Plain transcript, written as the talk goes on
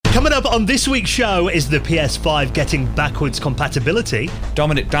Coming up on this week's show is the PS5 getting backwards compatibility.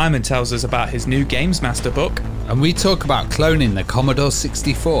 Dominik Diamond tells us about his new Games Master book. And we talk about cloning the Commodore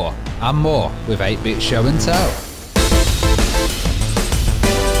 64 and more with 8-Bit Show and Tell.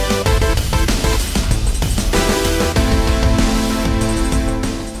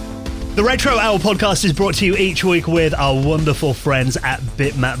 The Retro Hour podcast is brought to you each week with our wonderful friends at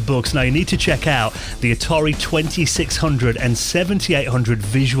Bitmap Books. Now, you need to check out the Atari 2600 and 7800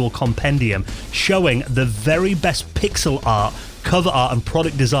 visual compendium showing the very best pixel art, cover art and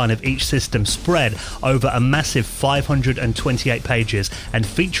product design of each system spread over a massive 528 pages and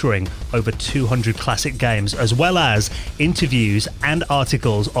featuring over 200 classic games, as well as interviews and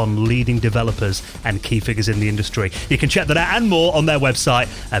articles on leading developers and key figures in the industry. You can check that out and more on their website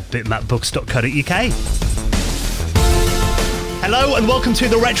at bitmapbooks.co.uk. Hello and welcome to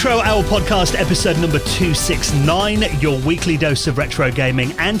the Retro Hour podcast, episode number 269, your weekly dose of retro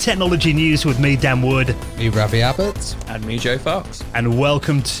gaming and technology news with me, Dan Wood. Me, Ravi Abbott. And me, Joe Fox. And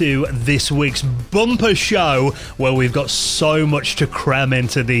welcome to this week's bumper show, where we've got so much to cram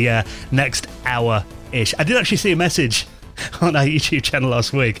into the next hour-ish. I did actually see a message on our YouTube channel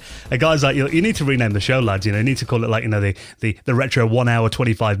last week. A guy's like, you need to rename the show, lads. You need to call it like, the retro 1 hour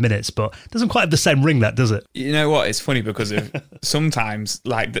 25 minutes, but it doesn't quite have the same ring, that does it? You know what? It's funny because of sometimes,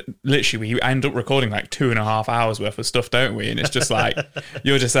 literally, we end up recording like 2.5 hours worth of stuff, don't we? And it's just like,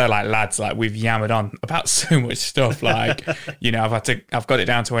 you're just there like, lads, like we've yammered on about so much stuff. Like, I've got it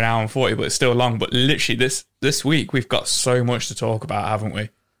down to 1 hour and 40, but it's still long. But literally this week, we've got so much to talk about, haven't we?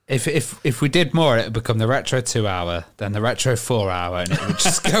 If we did more, it would become the Retro 2 hour, then the Retro 4 hour, and it would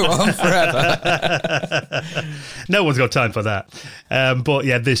just go on forever. No one's got time for that. But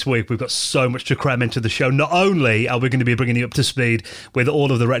yeah, this week we've got so much to cram into the show. Not only are we going to be bringing you up to speed with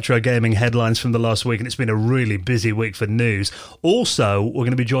all of the retro gaming headlines from the last week, and it's been a really busy week for news, also we're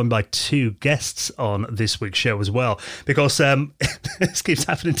going to be joined by two guests on this week's show as well, because this keeps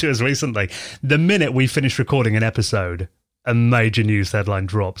happening to us recently. The minute we finish recording an episode, a major news headline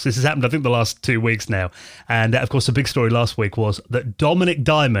drops. This has happened, I think, the last 2 weeks now. And, of course, the big story last week was that Dominik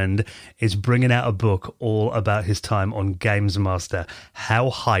Diamond is bringing out a book all about his time on Games Master. How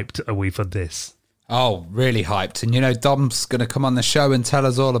hyped are we for this? Oh, really hyped. And, Dom's going to come on the show and tell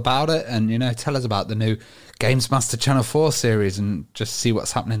us all about it and, tell us about the new Games Master Channel 4 series and just see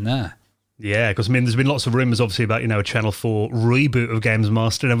what's happening there. Yeah, because, there's been lots of rumours, obviously, about, a Channel 4 reboot of Games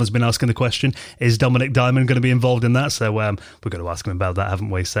Master, and everyone's been asking the question, is Dominik Diamond going to be involved in that? So we're going to ask him about that, haven't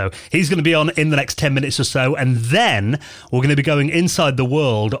we? So he's going to be on in the next 10 minutes or so, and then we're going to be going inside the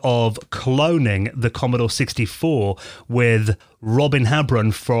world of cloning the Commodore 64 with Robin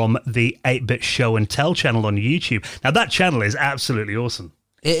Habron from the 8-Bit Show and Tell channel on YouTube. Now, that channel is absolutely awesome.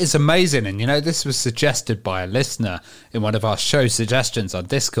 It is amazing, and this was suggested by a listener in one of our show suggestions on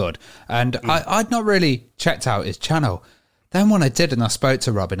Discord, and I'd not really checked out his channel. Then when I did and I spoke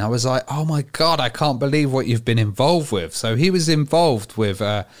to Robin, I was like, oh my God, I can't believe what you've been involved with. So he was involved with,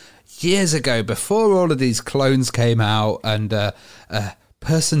 years ago, before all of these clones came out, and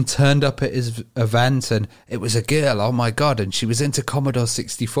person turned up at his event and it was a girl, oh my God, and she was into Commodore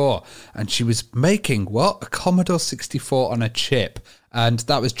 64 and she was making a Commodore 64 on a chip, and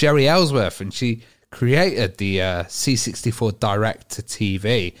that was Jerry Ellsworth, and she created the C64 Direct to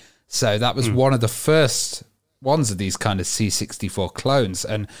TV. So that was one of the first ones of these kind of C64 clones,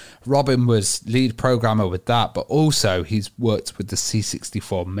 and Robin was lead programmer with that, but also he's worked with the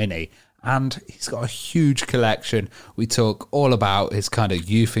C64 Mini, and he's got a huge collection. We talk all about his kind of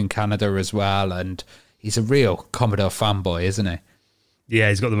youth in Canada as well, and he's a real Commodore fanboy, isn't he? Yeah,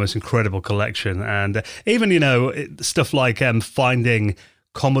 he's got the most incredible collection, and even, stuff like finding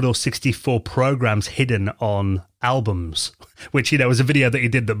Commodore 64 programs hidden on albums, which, was a video that he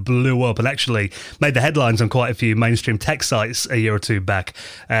did that blew up and actually made the headlines on quite a few mainstream tech sites a year or two back.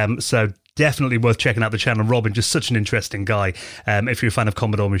 So definitely worth checking out the channel. Robin, just such an interesting guy. If you're a fan of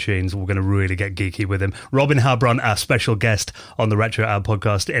Commodore machines, we're going to really get geeky with him. Robin Habron, our special guest on the Retro Hour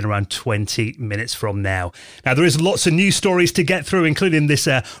podcast in around 20 minutes from now. Now, there is lots of news stories to get through, including this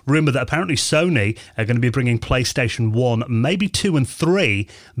rumour that apparently Sony are going to be bringing PlayStation 1, maybe 2 and 3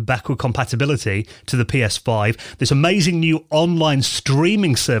 backward compatibility to the PS5. This amazing new online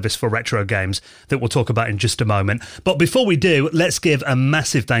streaming service for retro games that we'll talk about in just a moment. But before we do, let's give a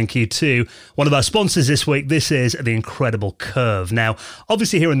massive thank you to one of our sponsors this week. This is the incredible Curve. Now,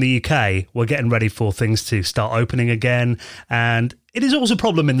 obviously here in the UK, we're getting ready for things to start opening again, and it is always a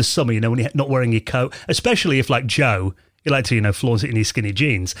problem in the summer, when you're not wearing your coat, especially if, like Joe, You like to, flaunt it in your skinny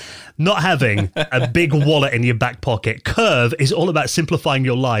jeans. Not having a big wallet in your back pocket. Curve is all about simplifying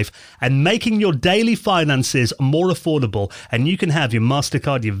your life and making your daily finances more affordable. And you can have your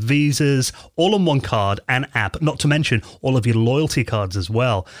MasterCard, your Visas, all on one card and app, not to mention all of your loyalty cards as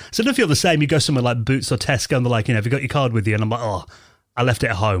well. So don't feel the same. You go somewhere like Boots or Tesco and they're like, have you got your card with you? And I'm like, oh, I left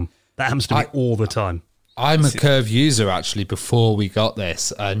it at home. That happens to me all the time. I'm a Curve user, actually, before we got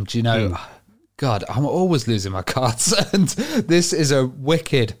this. And, God, I'm always losing my cards. And this is a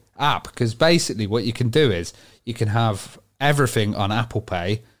wicked app because basically what you can do is you can have everything on Apple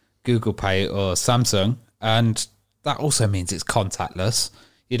Pay, Google Pay or Samsung. And that also means it's contactless.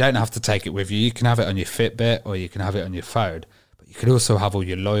 You don't have to take it with you. You can have it on your Fitbit or you can have it on your phone. But you can also have all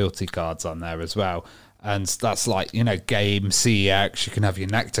your loyalty cards on there as well. And that's like, Game, CEX, you can have your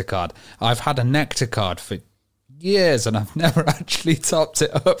Nectar card. I've had a Nectar card for years and I've never actually topped it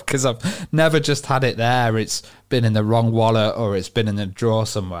up because I've never just had it there. It's been in the wrong wallet or it's been in a drawer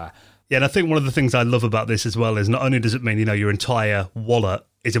somewhere. Yeah, and I think one of the things I love about this as well is not only does it mean, your entire wallet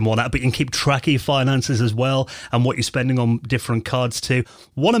is in one app, but you can keep track of your finances as well and what you're spending on different cards too.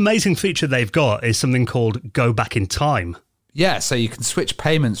 One amazing feature they've got is something called Go Back in Time. Yeah, so you can switch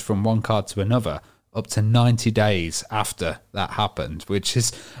payments from one card to another up to 90 days after that happened, which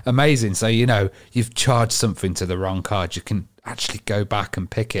is amazing. So, you've charged something to the wrong card, you can actually go back and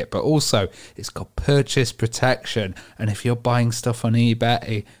pick it. But also, it's got purchase protection. And if you're buying stuff on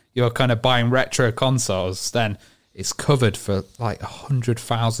eBay, you're kind of buying retro consoles, then it's covered for like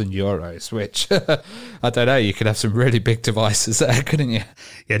 100,000 euros, which, I don't know, you could have some really big devices there, couldn't you?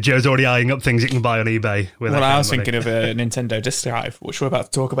 Yeah, Joe's already eyeing up things you can buy on eBay. With I was thinking of a Nintendo disc drive, which we're about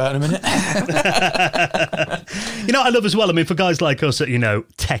to talk about in a minute. I love as well, for guys like us that,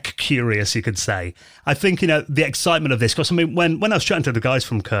 tech curious, you could say, I think, the excitement of this, because, when I was chatting to the guys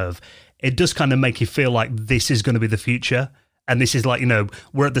from Curve, it does kind of make you feel like this is going to be the future. And this is like,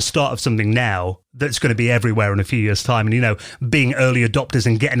 we're at the start of something now that's going to be everywhere in a few years' time. And, being early adopters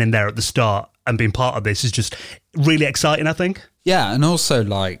and getting in there at the start and being part of this is just really exciting, I think. Yeah, and also,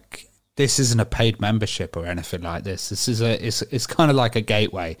 this isn't a paid membership or anything like this. This is it's kind of like a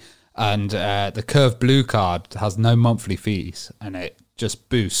gateway. And the Curve Blue card has no monthly fees, and it just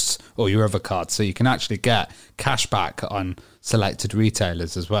boosts all your other cards. So you can actually get cash back on selected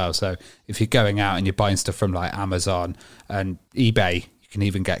retailers as well. So if you're going out and you're buying stuff from like Amazon and eBay, you can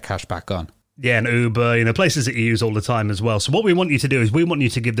even get cash back on. Yeah, and Uber, places that you use all the time as well. So what we want you to do is we want you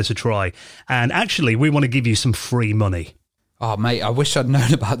to give this a try. And actually, we want to give you some free money. Oh, mate, I wish I'd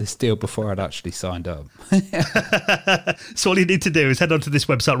known about this deal before I'd actually signed up. So all you need to do is head onto this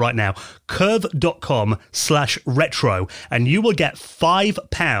website right now, curve.com/retro, and you will get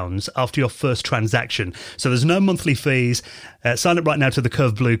 £5 after your first transaction. So there's no monthly fees. Sign up right now to the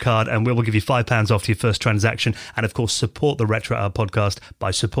Curve Blue card, and we will give you £5 after your first transaction. And of course, support the Retro Hour podcast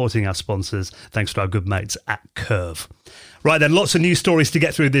by supporting our sponsors, thanks to our good mates at Curve. Right then, lots of news stories to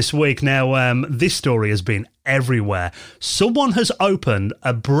get through this week. Now, this story has been everywhere. Someone has opened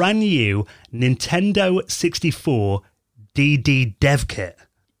a brand new Nintendo 64 DD dev kit.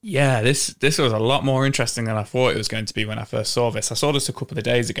 Yeah, this was a lot more interesting than I thought it was going to be when I first saw this. I saw this a couple of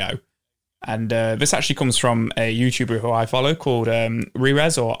days ago, and this actually comes from a YouTuber who I follow called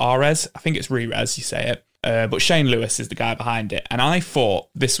Rerez or Arez. I think it's Rerez, you say it. But Shane Lewis is the guy behind it. And I thought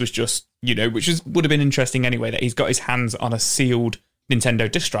this was just, would have been interesting anyway, that he's got his hands on a sealed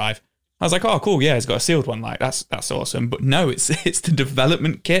Nintendo disk drive. I was like, oh, cool, yeah, he's got a sealed one. Like, that's awesome. But no, it's the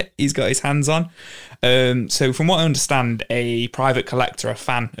development kit he's got his hands on. So from what I understand, a private collector, a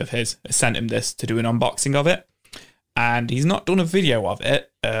fan of his, sent him this to do an unboxing of it. And he's not done a video of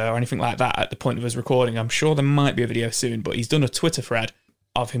it or anything like that at the point of his recording. I'm sure there might be a video soon, but he's done a Twitter thread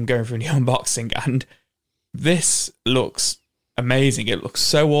of him going through the unboxing, and this looks amazing. It looks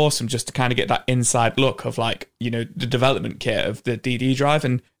so awesome just to kind of get that inside look of the development kit of the DD drive.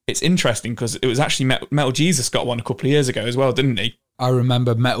 And it's interesting because it was actually Metal Jesus got one a couple of years ago as well, didn't he? I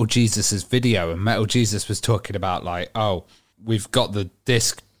remember Metal Jesus's video, and Metal Jesus was talking about we've got the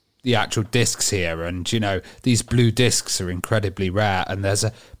actual discs here, and these blue discs are incredibly rare, and there's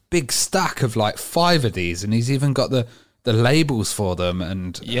a big stack of 5 of these, and he's even got the labels for them,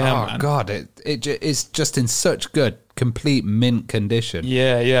 and man. God, it's just in such good, complete mint condition.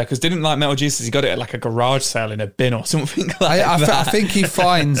 Yeah, because didn't Metal Jesus, he got it at a garage sale in a bin or something that. I think he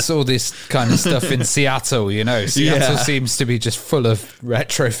finds all this kind of stuff in Seattle, Seattle seems to be just full of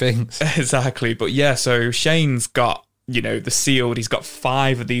retro things. Exactly, but yeah, so Shane's got, the sealed, he's got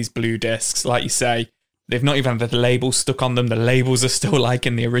 5 of these blue discs, like you say. They've not even had the labels stuck on them. The labels are still like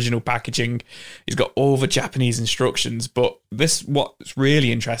in the original packaging. He's got all the Japanese instructions. But what's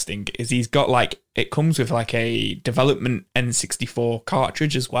really interesting is he's got like, it comes with like a development N64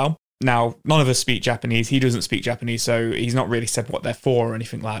 cartridge as well. Now, none of us speak Japanese. He doesn't speak Japanese, so he's not really said what they're for or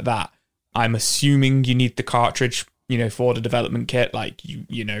anything like that. I'm assuming you need the cartridge, for the development kit. Like,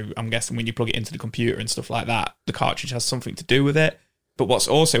 I'm guessing when you plug it into the computer and stuff like that, the cartridge has something to do with it. But what's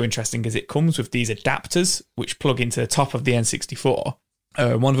also interesting is it comes with these adapters which plug into the top of the N64.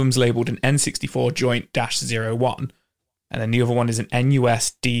 One of them's labelled an N64 joint -01, and then the other one is an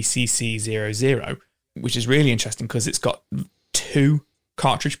NUS DCC00, which is really interesting because it's got 2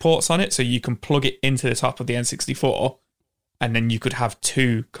 cartridge ports on it, so you can plug it into the top of the N64, and then you could have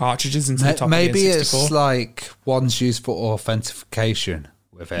 2 cartridges into the top of the N64. Maybe it's like one's used for authentication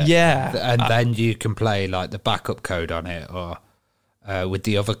with it. Yeah. And then you can play like the backup code on it, or with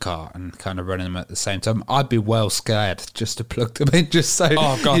the other cart, and kind of running them at the same time. I'd be well scared just to plug them in, just so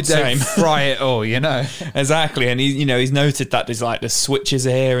you don't fry it all, Exactly. And he's noted that there's like the switches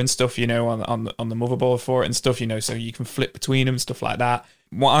here and stuff, on the motherboard for it and stuff, so you can flip between them, stuff like that.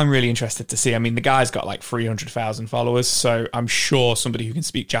 What I'm really interested to see, I mean, the guy's got like 300,000 followers, so I'm sure somebody who can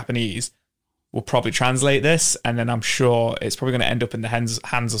speak Japanese will probably translate this, and then I'm sure it's probably going to end up in the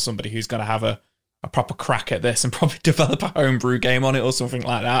hands of somebody who's going to have a proper crack at this and probably develop a homebrew game on it or something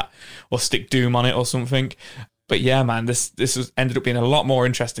like that, or stick Doom on it or something. But yeah, man, this ended up being a lot more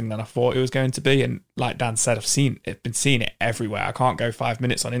interesting than I thought it was going to be. And like Dan said, I've been seeing it everywhere. I can't go 5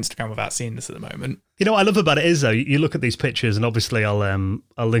 minutes on Instagram without seeing this at the moment. What I love about it is, though, you look at these pictures, and obviously I'll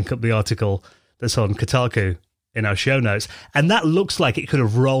link up the article that's on Kotaku in our show notes, and that looks like it could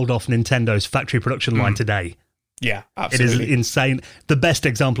have rolled off Nintendo's factory production line today. Yeah, absolutely. It is insane. The best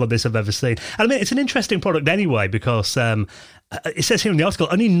example of this I've ever seen. And I mean, it's an interesting product anyway, because it says here in the article,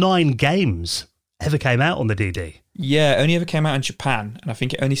 only 9 games ever came out on the DD. Yeah, only ever came out in Japan. And I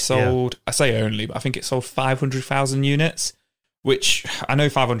think it only sold, I say only, but I think it sold 500,000 units, which I know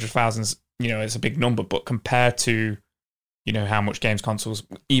 500,000's, is a big number, but compared to, how much games consoles,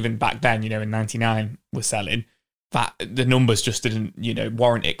 even back then, in 99 were selling, that the numbers just didn't,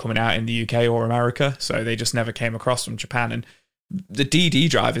 warrant it coming out in the UK or America. So they just never came across from Japan. And the DD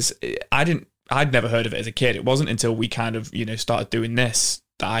drive I'd never heard of it as a kid. It wasn't until we kind of, started doing this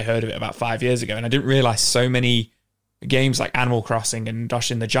that I heard of it about 5 years ago. And I didn't realize so many games like Animal Crossing and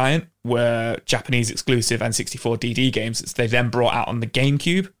Doshin the Giant were Japanese exclusive N64 DD games that they then brought out on the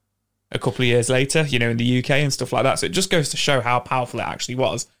GameCube a couple of years later, in the UK and stuff like that. So it just goes to show how powerful it actually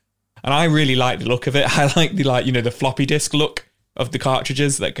was. And I really like the look of it. I like the floppy disk look of the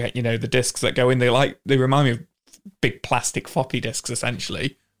cartridges that get, the discs that go in. They remind me of big plastic floppy disks,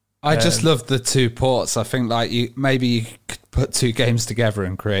 essentially. I just love the 2 ports. I think maybe you could put 2 games together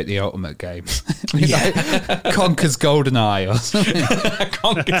and create the ultimate game. Conker's GoldenEye or something.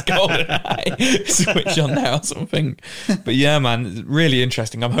 Conker's GoldenEye. Switch on there or something. But yeah, man, really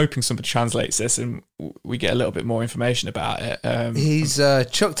interesting. I'm hoping somebody translates this and we get a little bit more information about it. He's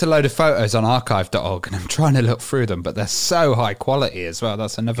chucked a load of photos on archive.org, and I'm trying to look through them, but they're so high quality as well.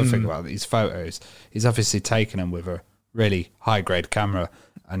 That's another thing about these photos. He's obviously taken them with a really high-grade camera,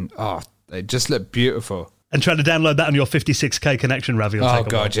 and they just look beautiful. And trying to download that on your 56k connection, Ravi, will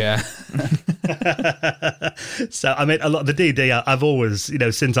take a while. Yeah. So, I mean, a lot of the DD, I've always,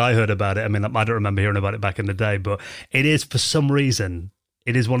 since I heard about it, I mean, I don't remember hearing about it back in the day, but it is, for some reason,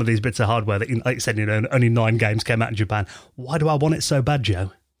 it is one of these bits of hardware that, like you said, only 9 games came out in Japan. Why do I want it so bad,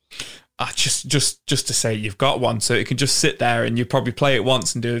 Joe? Just to say you've got one, so it can just sit there and you probably play it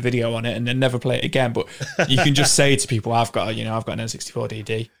once and do a video on it and then never play it again. But you can just say to people, I've got an N64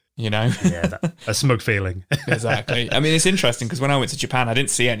 DD. Yeah, a smug feeling. Exactly. I mean, it's interesting because when I went to Japan, I didn't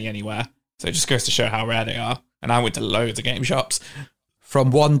see any anywhere, so it just goes to show how rare they are. And I went to loads of game shops.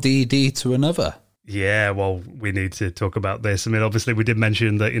 From one DD to another. Yeah, well, we need to talk about this. I mean, obviously, we did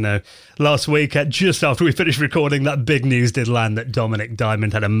mention that, last week, just after we finished recording, that big news did land that Dominik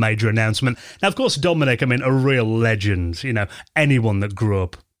Diamond had a major announcement. Now, of course, Dominik, I mean, a real legend. Anyone that grew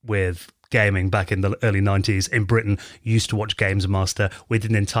up with gaming back in the early 90s in Britain used to watch Games Master. We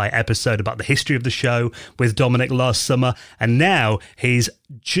did an entire episode about the history of the show with Dominik last summer, and now he's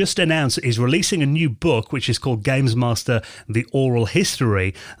just announced he's releasing a new book which is called Games Master The Oral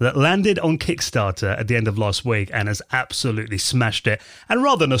History, that landed on Kickstarter at the end of last week and has absolutely smashed it. And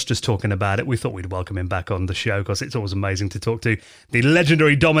rather than us just talking about it, we thought we'd welcome him back on the show because it's always amazing to talk to the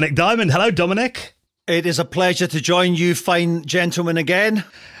legendary Dominik Diamond. Hello, Dominik. It is a pleasure to join you fine gentlemen again.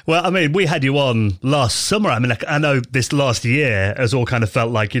 Well, I mean, we had you on last summer. I mean, I know this last year has all kind of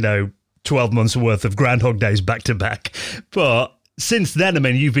felt like, 12 months worth of Groundhog Days back to back. But since then, I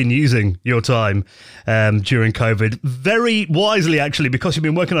mean, you've been using your time during COVID very wisely, actually, because you've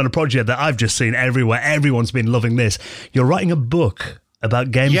been working on a project that I've just seen everywhere. Everyone's been loving this. You're writing a book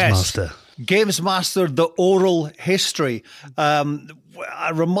about Games Master. Games Master, the oral history. A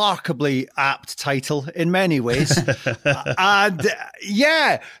remarkably apt title in many ways. We've been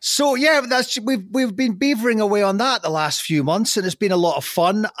beavering away on that the last few months, and it's been a lot of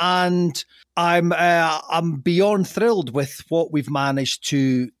fun. And I'm beyond thrilled with what we've managed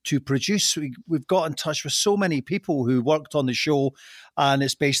to produce. We've got in touch with so many people who worked on the show, and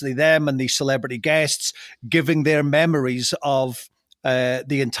it's basically them and the celebrity guests giving their memories of the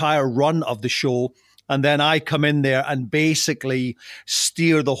entire run of the show. And then I come in there and basically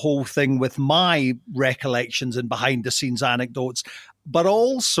steer the whole thing with my recollections and behind the scenes anecdotes, but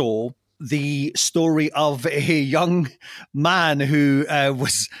also the story of a young man who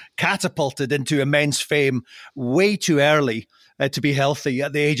was catapulted into immense fame way too early to be healthy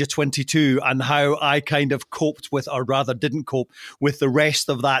at the age of 22, and how I kind of coped with, or rather didn't cope with, the rest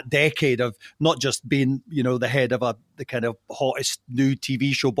of that decade of not just being, the head of the kind of hottest new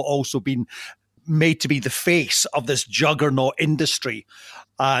TV show, but also being made to be the face of this juggernaut industry,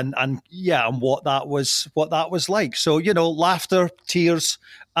 and what that was like. So, laughter, tears,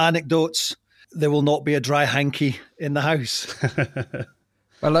 anecdotes. There will not be a dry hanky in the house.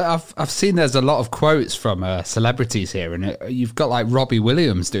 Well, I've seen there's a lot of quotes from celebrities here, and you've got like Robbie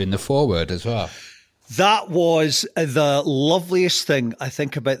Williams doing the foreword as well. That was the loveliest thing, I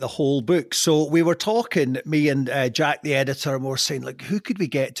think, about the whole book. So we were talking, me and Jack, the editor, and we were saying, like, who could we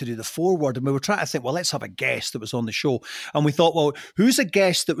get to do the foreword? And we were trying to think, well, let's have a guest that was on the show. And we thought, well, who's a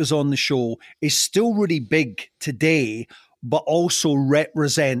guest that was on the show is still really big today, but also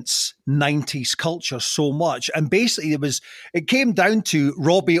represents 90s culture so much. And basically it came down to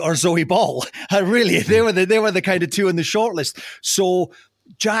Robbie or Zoe Ball. Really, they were the kind of two in the shortlist. So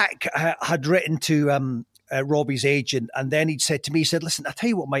Jack had written to Robbie's agent, and then he'd said to me, he said, listen, I'll tell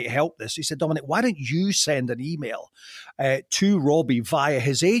you what might help this. He said, Dominik, why don't you send an email to Robbie via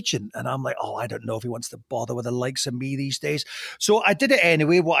his agent? And I'm like, I don't know if he wants to bother with the likes of me these days. So I did it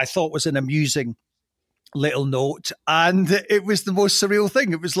anyway, what I thought was an amusing little note, and it was the most surreal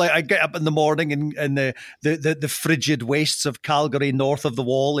thing. It was like I get up in the morning in the frigid wastes of Calgary, north of the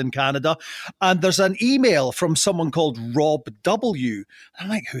wall in Canada, and there's an email from someone called Rob W. I'm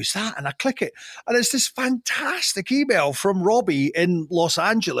like, who's that? And I click it, and it's this fantastic email from Robbie in Los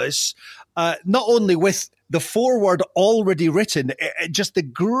Angeles, not only with the foreword already written, just the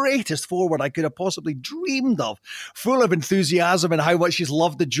greatest foreword I could have possibly dreamed of, full of enthusiasm and how much he's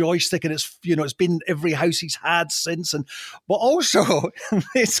loved the joystick, and it's been every house he's had since. But also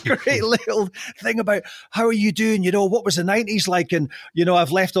this great little thing about how are you doing? What was the 90s like? And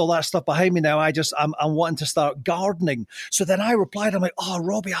I've left all that stuff behind me now. I'm wanting to start gardening. So then I replied, I'm like,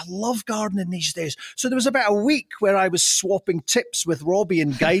 Robbie, I love gardening these days. So there was about a week where I was swapping tips with Robbie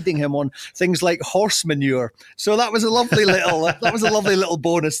and guiding him on things like horse manure. So that was a lovely little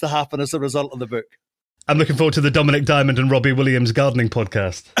bonus to happen as a result of the book. I'm looking forward to the Dominik Diamond and Robbie Williams gardening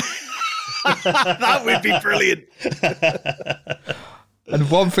podcast. That would be brilliant. And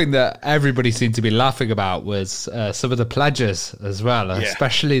one thing that everybody seemed to be laughing about was some of the pledges as well,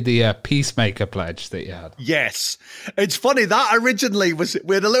 especially the Peacemaker pledge that you had. Yes. It's funny, that originally we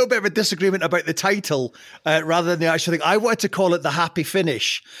had a little bit of a disagreement about the title rather than the actual thing. I wanted to call it The Happy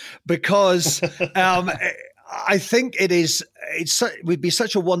Finish because I think it would be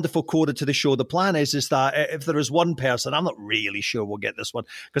such a wonderful coda to the show. The plan is that if there is one person, I'm not really sure we'll get this one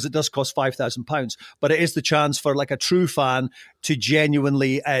because it does cost £5,000, but it is the chance for like a true fan to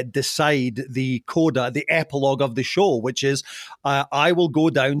genuinely decide the coda, the epilogue of the show, which is I will go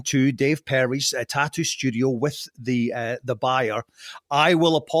down to Dave Perry's tattoo studio with the buyer. I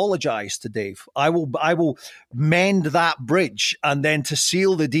will apologize to Dave. I will mend that bridge, and then to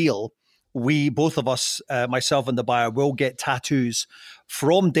seal the deal, we, both of us, myself and the buyer, will get tattoos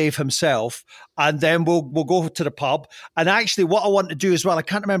from Dave himself, and then we'll go to the pub. And actually, what I want to do as well, I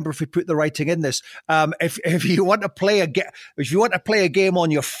can't remember if we put the writing in this. If you want to play a game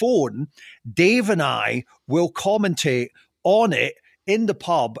on your phone, Dave and I will commentate on it in the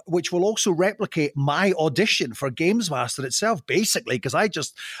pub, which will also replicate my audition for Games Master itself, basically, because I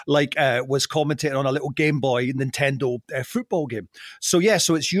just was commentating on a little Game Boy Nintendo football game. So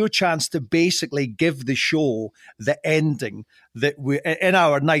it's your chance to basically give the show the ending that we, in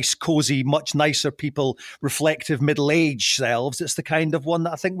our nice, cozy, much nicer people, reflective middle-aged selves, it's the kind of one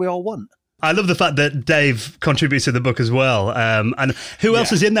that I think we all want. I love the fact that Dave contributes to the book as well. And who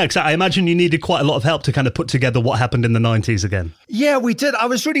else is in there? Because I imagine you needed quite a lot of help to kind of put together what happened in the 90s again. Yeah, we did. I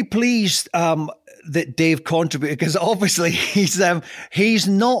was really pleased that Dave contributed, because obviously he's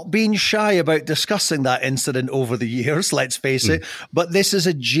not been shy about discussing that incident over the years, let's face it. But this is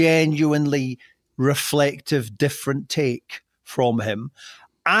a genuinely reflective, different take from him.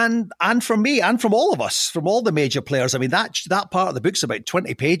 And from me and from all of us, from all the major players. I mean, that part of the book's about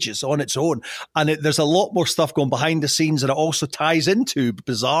 20 pages on its own. And there's a lot more stuff going behind the scenes. And it also ties into,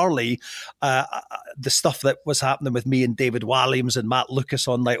 bizarrely, the stuff that was happening with me and David Walliams and Matt Lucas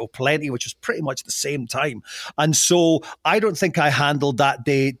on Night of Plenty, which was pretty much the same time. And so I don't think I handled that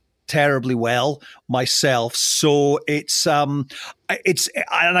day terribly well myself. So it's and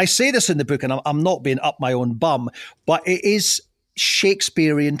I say this in the book, and I'm not being up my own bum, but it is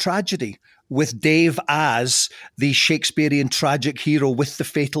Shakespearean tragedy, with Dave as the Shakespearean tragic hero with the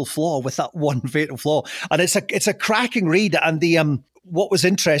fatal flaw, with that one fatal flaw. And it's a cracking read. And the what was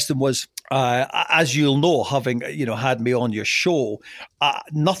interesting was, as you'll know, having had me on your show,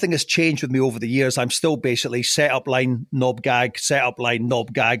 nothing has changed with me over the years. I'm still basically set up line, knob gag, set up line,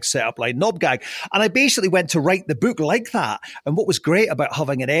 knob gag, set up line, knob gag. And I basically went to write the book like that. And what was great about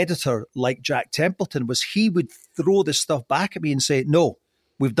having an editor like Jack Templeton was he would throw this stuff back at me and say, no,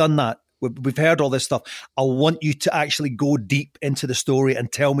 we've done that. We've heard all this stuff. I want you to actually go deep into the story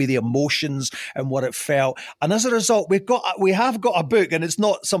and tell me the emotions and what it felt. And as a result, we have got a book, and it's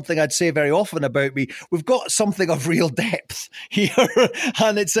not something I'd say very often about me. We've got something of real depth here,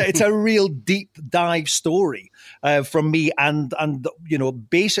 and it's a real deep dive story from me and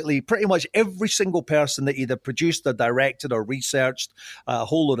basically pretty much every single person that either produced or directed or researched, a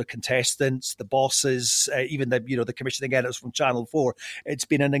whole load of contestants, the bosses, even the commissioning editors from Channel 4. It's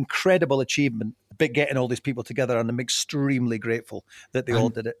been an incredible achievement, but getting all these people together, and I'm extremely grateful that they all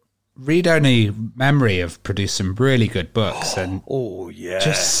did it. Read-only memory have produced some really good books, and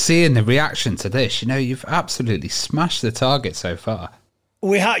just seeing the reaction to this, you've absolutely smashed the target so far.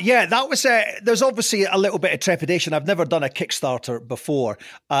 We have, that was there's obviously a little bit of trepidation. I've never done a Kickstarter before,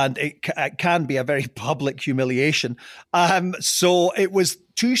 and it can be a very public humiliation. So it was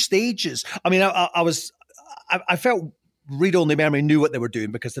 2 stages. I mean, I felt Read Only Memory knew what they were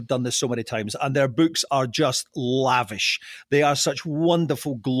doing because they've done this so many times, and their books are just lavish. They are such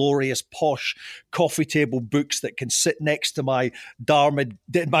wonderful, glorious, posh coffee table books that can sit next to my Dermot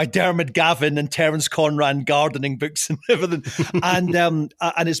Gavin and Terence Conran gardening books and everything, and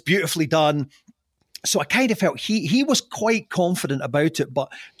it's beautifully done. So I kind of felt he was quite confident about it,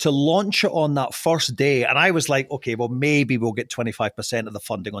 but to launch it on that first day, and I was like, okay, well, maybe we'll get 25% of the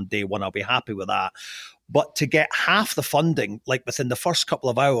funding on day one. I'll be happy with that. But to get half the funding, like within the first couple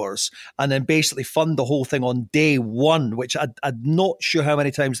of hours, and then basically fund the whole thing on day one, which I'm not sure how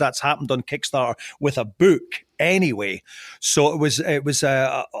many times that's happened on Kickstarter with a book anyway. So it was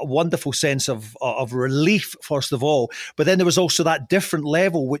a wonderful sense of relief, first of all. But then there was also that different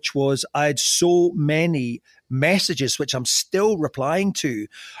level, which was I had so many messages, which I'm still replying to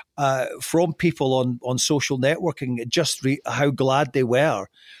from people on social networking, just how glad they were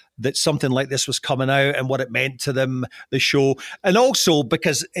that something like this was coming out and what it meant to them, the show. And also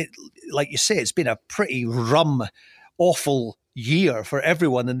because, like you say, it's been a pretty awful year for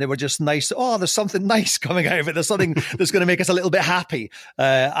everyone, and they were just nice. Oh, there's something nice coming out of it. There's something that's going to make us a little bit happy,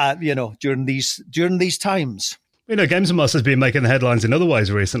 during these times. Games Master's been making the headlines in other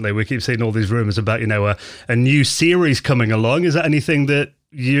ways recently. We keep seeing all these rumors about, a new series coming along. Is that anything that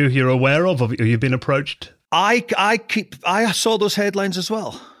you're aware of? Have you been approached? I saw those headlines as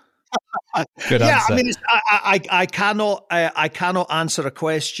well. Good answer. I mean, I cannot answer a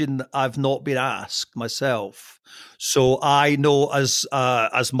question I've not been asked myself. So I know as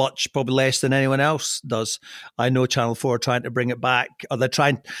much, probably less than anyone else does. I know Channel 4 are trying to bring it back. I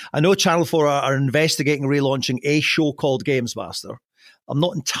know Channel 4 are investigating relaunching a show called Games Master. I'm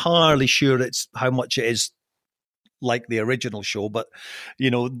not entirely sure it's how much it is like the original show, but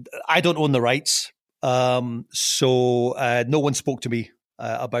I don't own the rights. So no one spoke to me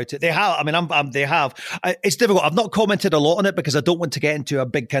about it. They have. I mean, they have. It's difficult. I've not commented a lot on it because I don't want to get into a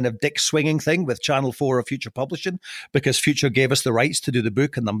big kind of dick swinging thing with Channel 4 or Future Publishing, because Future gave us the rights to do the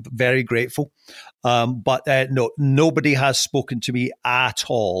book, and I'm very grateful. But no, nobody has spoken to me at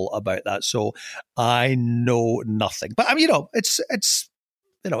all about that, so I know nothing. But I mean, it's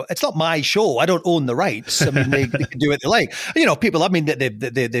not my show. I don't own the rights. I mean, they can do what they like. People. I mean,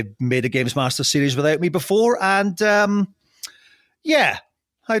 they've made a Games Master series without me before, and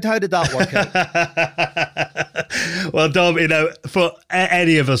How did that work out? Well, Dom, for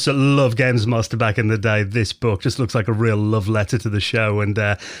any of us that love Games Master back in the day, this book just looks like a real love letter to the show, and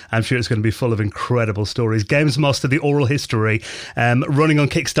I'm sure it's going to be full of incredible stories. Games Master, The Oral History, running on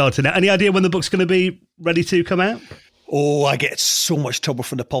Kickstarter now. Any idea when the book's going to be ready to come out? Oh, I get so much trouble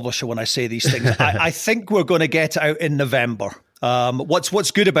from the publisher when I say these things. I think we're going to get it out in November.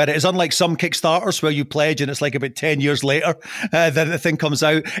 What's good about it is, unlike some Kickstarters where you pledge and it's like about 10 years later that the thing comes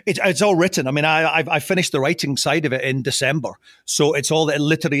out, it's all written. I mean, I finished the writing side of it in December, so it's all that it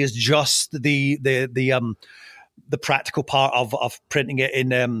literally is just the practical part of printing it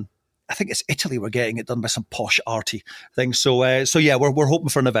in. I think it's Italy. We're getting it done by some posh arty thing. So yeah, we're hoping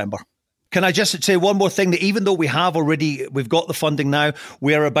for November. Can I just say one more thing, that even though we've got the funding now,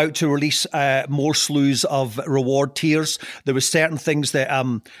 we are about to release more slews of reward tiers. There were certain things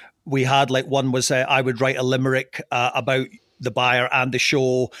that we had, like one was I would write a limerick about the buyer and the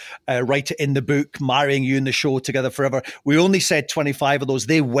show, write it in the book, marrying you and the show together forever. We only said 25 of those.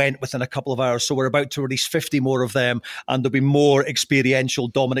 They went within a couple of hours. So we're about to release 50 more of them, and there'll be more experiential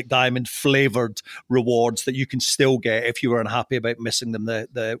Dominik Diamond flavored rewards that you can still get if you were unhappy about missing them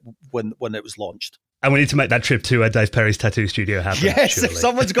when it was launched. And we need to make that trip to Dave Perry's tattoo studio happen. Yes, surely. If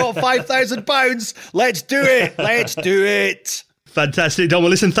someone's got £5,000, let's do it. Let's do it. Fantastic, Dom. Well,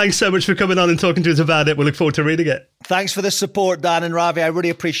 listen, thanks so much for coming on and talking to us about it. We look forward to reading it. Thanks for the support, Dan and Ravi. I really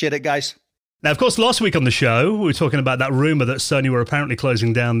appreciate it, guys. Now, of course, last week on the show, we were talking about that rumour that Sony were apparently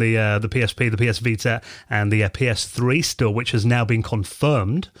closing down the PSP, the PS Vita, and the PS3 store, which has now been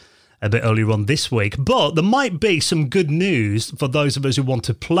confirmed a bit earlier on this week. But there might be some good news for those of us who want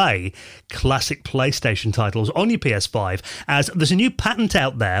to play classic PlayStation titles on your PS5, as there's a new patent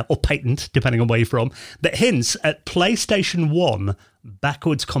out there, or patent, depending on where you're from, that hints at PlayStation 1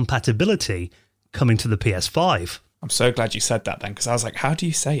 backwards compatibility coming to the PS5. I'm so glad you said that then, because I was like, how do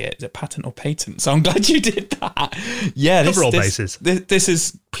you say it? Is it patent or patent? So I'm glad you did that. Yeah, cover all bases. This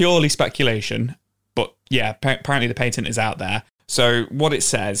is purely speculation, but yeah, apparently the patent is out there. So what it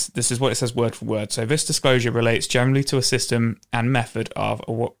says, this is what it says word for word. So this disclosure relates generally to a system and method of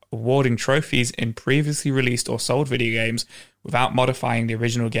awarding trophies in previously released or sold video games without modifying the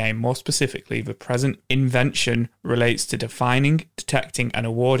original game. More specifically, the present invention relates to defining, detecting, and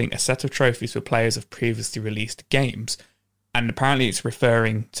awarding a set of trophies for players of previously released games. And apparently it's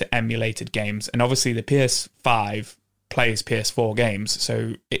referring to emulated games. And obviously the PS5 plays PS4 games,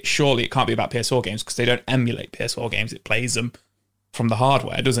 so it can't be about PS4 games because they don't emulate PS4 games. It plays them from the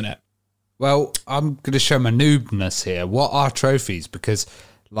hardware, doesn't it? Well, I'm going to show my noobness here. What are trophies? Because,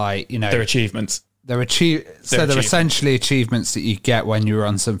 like, you know, they're achievements. They're essentially achievements that you get when you're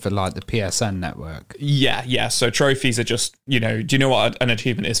on something like the PSN network. Yeah. So trophies are just, do you know what an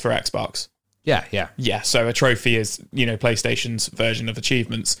achievement is for Xbox? Yeah. Yeah, so a trophy is, PlayStation's version of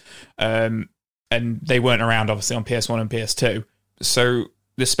achievements. And they weren't around, obviously, on PS1 and PS2. So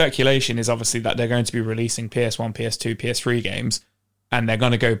the speculation is obviously that they're going to be releasing PS1, PS2, PS3 games, and they're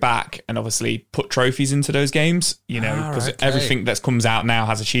going to go back and obviously put trophies into those games, because everything that comes out now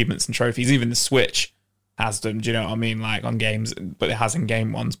has achievements and trophies. Even the Switch has them, do you know what I mean? Like on games, but it has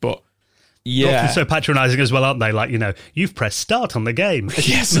in-game ones. But yeah. They're so patronising as well, aren't they? Like, you've pressed start on the game.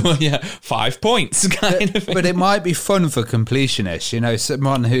 Yes, well, yeah, 5 points kind of thing. But it might be fun for completionists,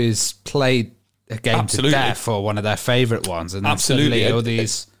 someone who's played a game to death or one of their favourite ones, and then suddenly all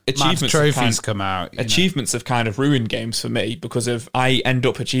these achievements trophies come out. Achievements have kind of ruined games for me because I end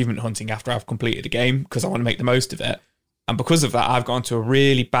up achievement hunting after I've completed a game because I want to make the most of it. And because of that, I've gone to a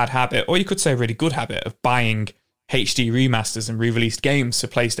really bad habit, or you could say a really good habit, of buying HD remasters and re-released games for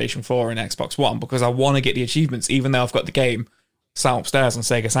PlayStation 4 and Xbox One because I want to get the achievements, even though I've got the game sat upstairs on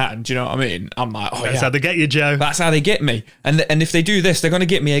Sega Saturn. Do you know what I mean? I'm like, that's how they get you, Joe. That's how they get me. And if they do this, they're going to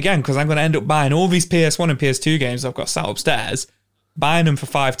get me again because I'm going to end up buying all these PS1 and PS2 games I've got sat upstairs, buying them for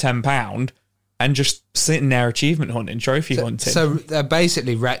 £5-10, and just sitting there achievement hunting, trophy hunting. So they're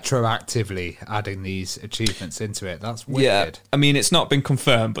basically retroactively adding these achievements into it. That's wicked. Yeah, I mean, it's not been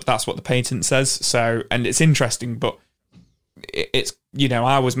confirmed, but that's what the patent says. So, and it's interesting, but it's,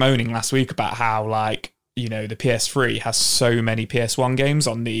 I was moaning last week about how, like, the PS3 has so many PS1 games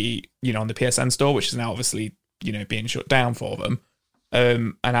on the, on the PSN store, which is now obviously, being shut down for them.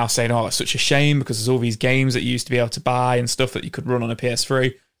 And I was saying, it's such a shame because there's all these games that you used to be able to buy and stuff that you could run on a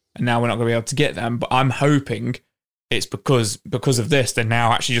PS3, and now we're not going to be able to get them. But I'm hoping it's because of this, they're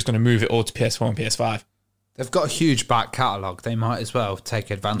now actually just going to move it all to PS4 and PS5. They've got a huge back catalogue. They might as well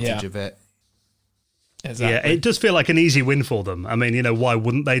take advantage of it. Exactly. Yeah, it does feel like an easy win for them. I mean, why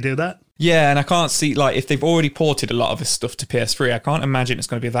wouldn't they do that? Yeah, and I can't see, like, if they've already ported a lot of this stuff to PS3, I can't imagine it's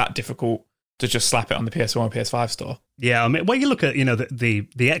going to be that difficult to just slap it on the PS4 and PS5 store. Yeah, I mean, when you look at, the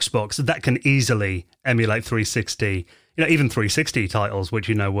Xbox, that can easily emulate 360, even 360 titles, which,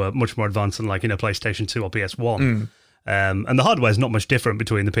 were much more advanced than, like, PlayStation 2 or PS1. And the hardware is not much different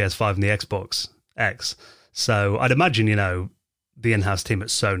between the PS5 and the Xbox X. So I'd imagine, the in-house team at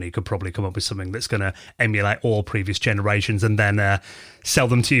Sony could probably come up with something that's going to emulate all previous generations and then sell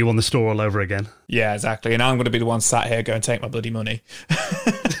them to you on the store all over again. Yeah, exactly. And I'm going to be the one sat here going, take my bloody money.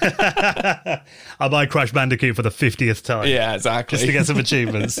 I'll buy Crash Bandicoot for the 50th time. Yeah, exactly. Just to get some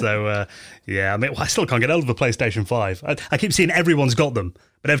achievements. So, yeah, I mean, I still can't get hold of a PlayStation 5. I keep seeing everyone's got them,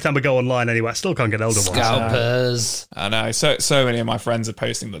 but every time I go online anyway, I still can't get hold of one. Scalpers. I know. So many of my friends are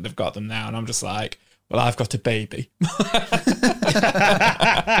posting that they've got them now, and I'm just like, well, I've got a baby.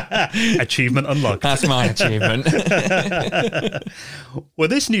 Achievement unlocked. That's my achievement. Well,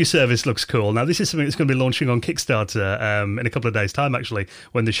 this new service looks cool. Now, this is something that's going to be launching on Kickstarter in a couple of days' time, actually,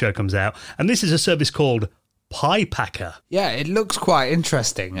 when the show comes out. And this is a service called Pie Packer. Yeah, it looks quite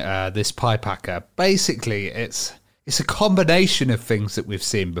interesting, this Pie Packer. Basically, it's a combination of things that we've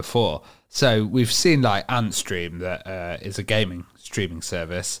seen before. So we've seen like Antstream, that is a gaming streaming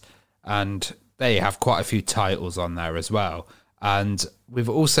service, and they have quite a few titles on there as well. And we've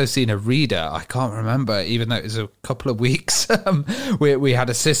also seen a reader. I can't remember, even though it was a couple of weeks. We had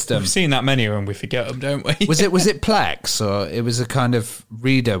a system. We've seen that many and we forget them, don't we? Was it Plex, or it was a kind of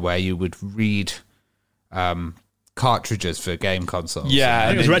reader where you would read cartridges for game consoles? Yeah,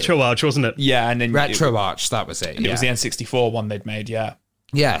 it was RetroArch, wasn't it? Yeah, and then RetroArch, that was it. It was the N64 one they'd made. Yeah.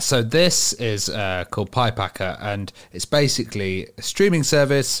 Yeah, so this is called Pie Packer, and it's basically a streaming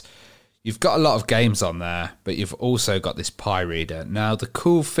service. You've got a lot of games on there, but you've also got this Pi reader. Now, the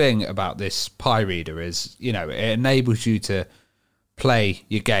cool thing about this Pi reader is, you know, it enables you to play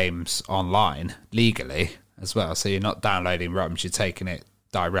your games online legally as well. So you're not downloading ROMs, you're taking it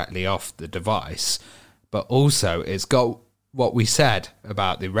directly off the device. But also, it's got what we said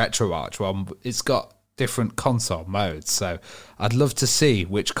about the RetroArch one. It's got different console modes. So I'd love to see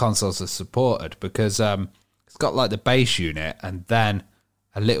which consoles are supported, because it's got like the base unit and then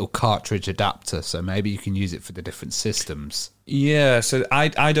a little cartridge adapter, so maybe you can use it for the different systems. Yeah, so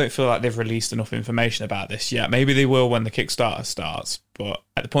I don't feel like they've released enough information about this yet. Maybe they will when the Kickstarter starts, but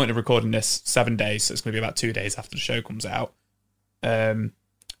at the point of recording this, 7 days, so it's going to be about 2 days after the show comes out. But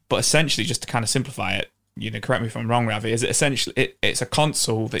essentially, just to kind of simplify it, you know, correct me if I'm wrong, Ravi, is it essentially, it's a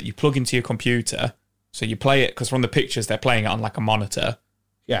console that you plug into your computer, so you play it, because from the pictures, they're playing it on like a monitor.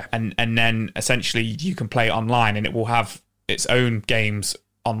 Yeah. And then essentially you can play it online, and it will have its own games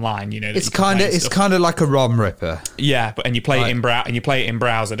online, you know. It's kind of like a ROM ripper. Yeah, but you play it in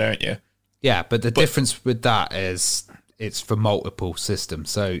browser, don't you? Yeah, but the difference with that is it's for multiple systems.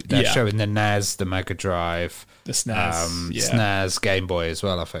 So they're showing the NES, the Mega Drive, the SNES, SNES, Game Boy as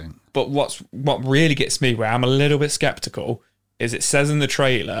well, I think. But what really gets me, where I'm a little bit skeptical, is it says in the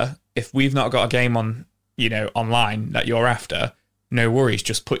trailer, if we've not got a game on, you know, online that you're after, no worries,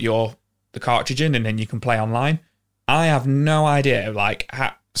 just put the cartridge in and then you can play online. I have no idea, like,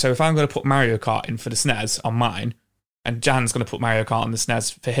 so if I'm going to put Mario Kart in for the SNES on mine, and Jan's going to put Mario Kart on the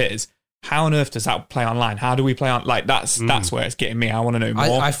SNES for his, how on earth does that play online? How do we play on? Like, that's where it's getting me. I want to know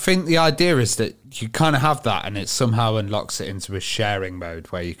more. I think the idea is that you kind of have that, and it somehow unlocks it into a sharing mode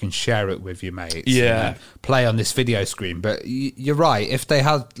where you can share it with your mates. Yeah. And play on this video screen. But you're right. If they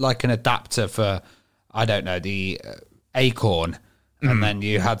had like an adapter for, I don't know, the Acorn, and then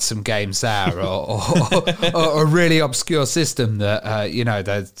you had some games there, or a really obscure system that, you know,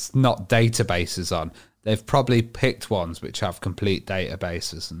 there's not databases on. They've probably picked ones which have complete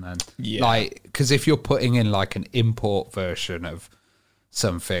databases. And then, like, because if you're putting in like an import version of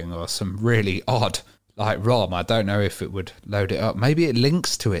something or some really odd, like ROM, I don't know if it would load it up. Maybe it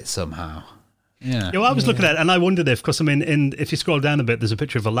links to it somehow. Yeah. I was looking at it, and I wondered because, I mean, if you scroll down a bit, there's a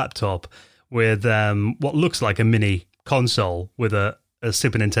picture of a laptop with what looks like a mini console with a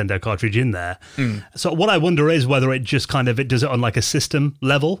Super Nintendo cartridge in there. So what I wonder is whether it just kind of, it does it on like a system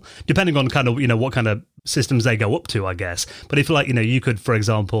level, depending on kind of, you know, what kind of systems they go up to, I guess. But if, like, you know, you could, for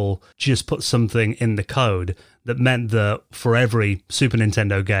example, just put something in the code that meant that for every Super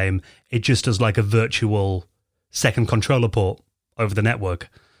Nintendo game, it just does like a virtual second controller port over the network.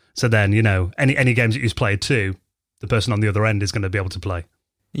 So then, you know, any games that you play too, the person on the other end is going to be able to play.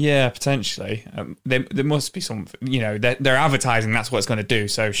 Yeah, potentially. There must be some, you know, they're advertising that's what it's going to do.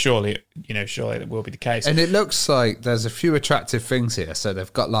 So surely that will be the case. And it looks like there's a few attractive things here. So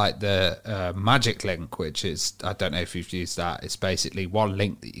they've got like the Magic Link, which is, I don't know if you've used that. It's basically one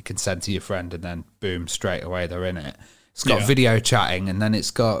link that you can send to your friend and then boom, straight away they're in it. It's got video chatting, and then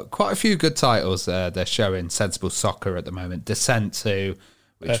it's got quite a few good titles. They're showing Sensible Soccer at the moment, Descent 2,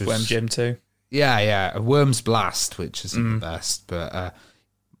 which Earthworm Jim 2. Yeah, a Worms Blast, which isn't the best, but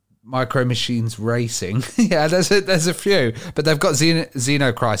Micro Machines Racing. Yeah, there's a few, but they've got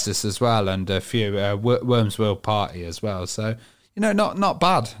Xeno Crisis as well, and a few Worms World Party as well. So, you know, not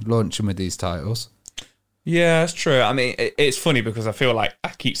bad launching with these titles. Yeah, that's true. I mean, it's funny because I feel like I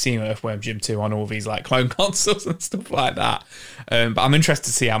keep seeing Earthworm Jim 2 on all these like clone consoles and stuff like that. But I'm interested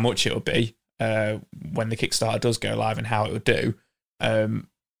to see how much it'll be when the Kickstarter does go live and how it would do.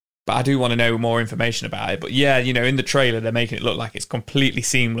 But I do want to know more information about it. But yeah, you know, in the trailer, they're making it look like it's completely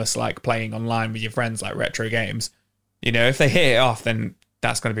seamless, like playing online with your friends, like retro games. You know, if they hit it off, then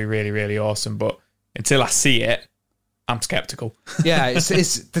that's going to be really, really awesome. But until I see it, I'm skeptical. Yeah, it's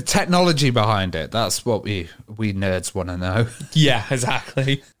the technology behind it. That's what we nerds want to know. Yeah,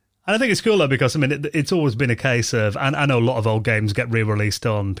 exactly. And I think it's cool though because I mean it's always been a case of, and I know a lot of old games get re-released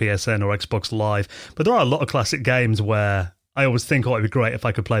on PSN or Xbox Live, but there are a lot of classic games where I always think, oh, it'd be great if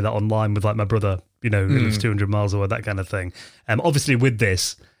I could play that online with like my brother, you know, who lives 200 miles away, that kind of thing. Obviously with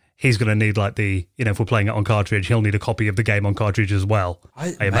this, he's going to need like the, you know, if we're playing it on cartridge, he'll need a copy of the game on cartridge as well.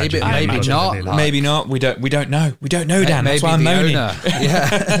 Maybe not. Maybe not. We don't know. We don't know, Dan. That's why I'm moaning.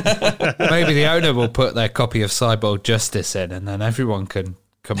 Yeah. Maybe the owner will put their copy of Cyborg Justice in, and then everyone can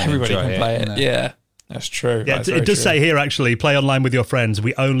come and Everybody enjoy can play it. you know? Yeah, that's true. Yeah, it does say here actually, play online with your friends.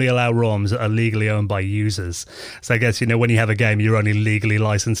 We only allow ROMs that are legally owned by users. So I guess, you know, when you have a game, you're only legally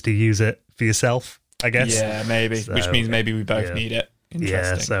licensed to use it for yourself, I guess. Yeah, maybe. So, which means maybe we both need it.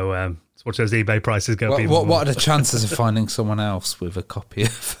 Yeah, so let's watch those eBay prices go. What are the chances of finding someone else with a copy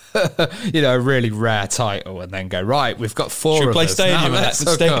of, you know, a really rare title and then go, right, we've got four Should we of play us. Stadium Now events?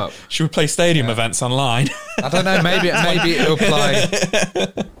 let's hook up. Should we play Stadium events online? I don't know, maybe it'll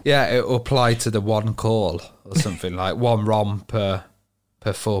apply. Yeah, it'll apply to the one call or something, like one ROM per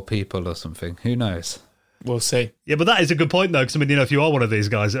 4 people or something. Who knows? We'll see. Yeah, but that is a good point, though, because, I mean, you know, if you are one of these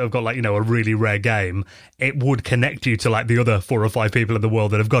guys that have got, like, you know, a really rare game, it would connect you to, like, the other 4 or 5 people in the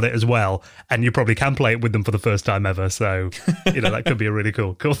world that have got it as well, and you probably can play it with them for the first time ever, so, you know, that could be a really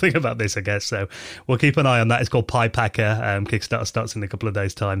cool thing about this, I guess. So we'll keep an eye on that. It's called Pie Packer. Kickstarter starts in a couple of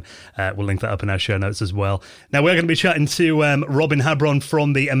days' time. We'll link that up in our show notes as well. Now, we're going to be chatting to Robin Habron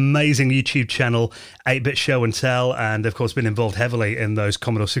from the amazing YouTube channel 8-Bit Show and Tell, and, of course, been involved heavily in those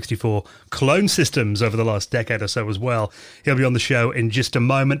Commodore 64 clone systems over the last decade or so as well. He'll be on the show in just a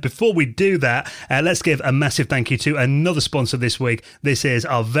moment. Before we do that, let's give a massive thank you to another sponsor this week. This is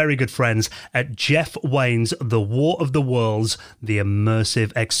our very good friends at Jeff Wayne's The War of the Worlds, the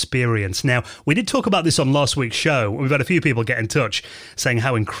Immersive Experience. Now, we did talk about this on last week's show. We've had a few people get in touch saying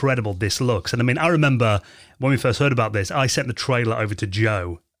how incredible this looks. And I mean, I remember when we first heard about this, I sent the trailer over to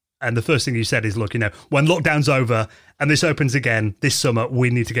Joe. And the first thing you said is, look, you know, when lockdown's over and this opens again this summer,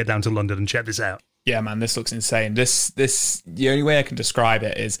 we need to get down to London and check this out. Yeah, man, this looks insane. This the only way I can describe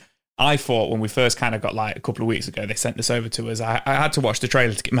it is I thought when we first kind of got like a couple of weeks ago, they sent this over to us. I had to watch the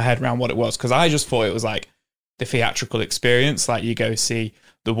trailer to get my head around what it was because I just thought it was like the theatrical experience, like you go see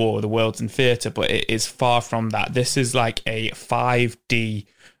The War of the Worlds in theatre, but it is far from that. This is like a 5D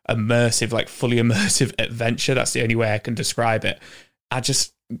immersive, like fully immersive adventure. That's the only way I can describe it. I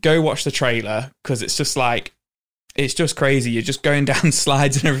just go watch the trailer because it's just like, it's just crazy. You're just going down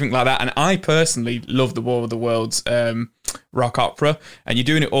slides and everything like that. And I personally love the War of the Worlds rock opera, and you're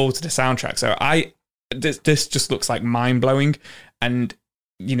doing it all to the soundtrack. So this just looks like mind blowing, and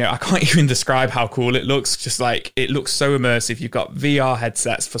you know I can't even describe how cool it looks. Just like it looks so immersive. You've got VR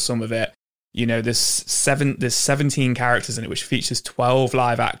headsets for some of it. You know, there's 17 characters in it, which features 12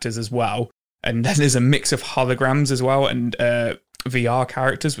 live actors as well, and then there's a mix of holograms as well and VR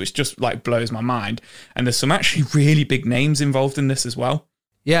characters, which just like blows my mind. And there's some actually really big names involved in this as well.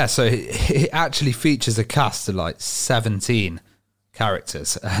 Yeah, so it actually features a cast of like 17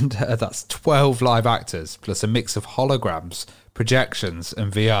 characters, and that's 12 live actors plus a mix of holograms, projections,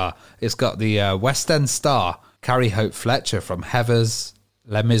 and VR. It's got the West End star Carrie Hope Fletcher from Heathers,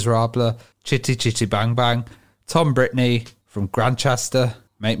 Les Miserables, Chitty Chitty Bang Bang, Tom Brittney from Grantchester,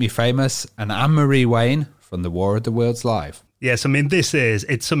 Make Me Famous, and Anne-Marie Wayne from The War of the Worlds Live. Yes, I mean,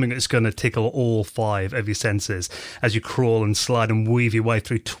 it's something that's going to tickle all 5 of your senses as you crawl and slide and weave your way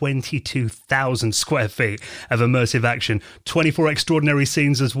through 22,000 square feet of immersive action, 24 extraordinary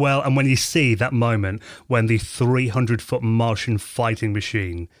scenes as well, and when you see that moment when the 300-foot Martian fighting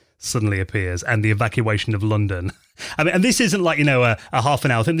machine suddenly appears and the evacuation of London. I mean, and this isn't like, you know, a half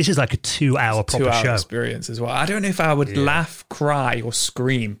an hour thing. This is like a 2-hour proper 2-hour show experience as well. I don't know if I would laugh, cry, or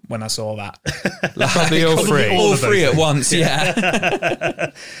scream when I saw that. Like, probably all three. All three at once,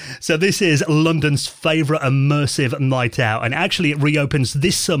 yeah. So this is London's favourite immersive night out, and actually it reopens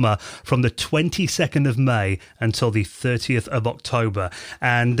this summer from the 22nd of May until the 30th of October.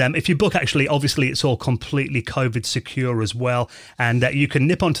 And if you book, actually, obviously it's all completely COVID secure as well, and you can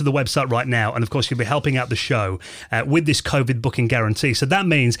nip onto the website right now, and of course you'll be helping out the show with this COVID booking guarantee. So that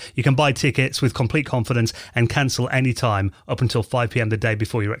means you can buy tickets with complete confidence and cancel anytime up until 5 p.m. the day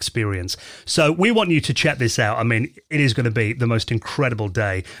before your experience. So we want you to check this out. I mean, it is going to be the most incredible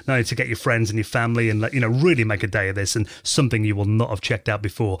day, not only to get your friends and your family and, really make a day of this, and something you will not have checked out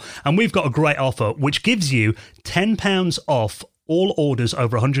before. And we've got a great offer which gives you £10 off all orders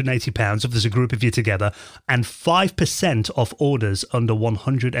over £180 if there's a group of you together, and 5% off orders under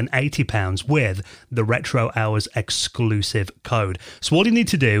 £180 with the Retro Hours exclusive code. So all you need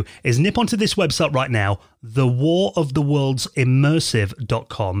to do is nip onto this website right now,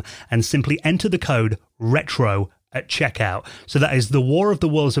 thewaroftheworldsimmersive.com, and simply enter the code RETRO at checkout. So that is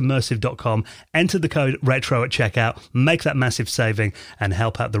thewaroftheworldsimmersive.com. Enter the code RETRO at checkout, make that massive saving, and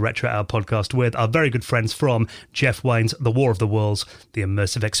help out the Retro Hour podcast with our very good friends from Jeff Wayne's The War of the Worlds, the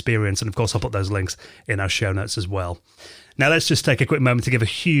immersive experience. And of course, I'll put those links in our show notes as well. Now, let's just take a quick moment to give a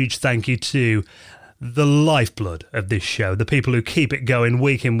huge thank you to the lifeblood of this show, the people who keep it going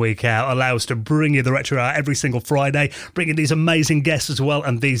week in, week out, allow us to bring you the Retro Hour every single Friday, bringing these amazing guests as well.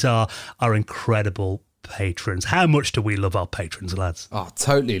 And these are our incredible patrons. How much do we love our patrons, lads? Oh,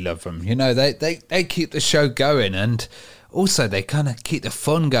 totally love them. They keep the show going, and also they kind of keep the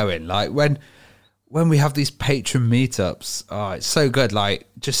fun going. Like when we have these patron meetups, oh, it's so good. Like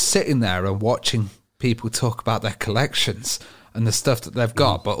just sitting there and watching people talk about their collections and the stuff that they've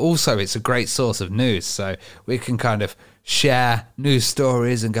got. But also it's a great source of news, so we can kind of share news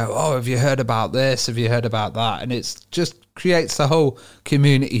stories and go, oh, have you heard about this? Have you heard about that? And it's just creates the whole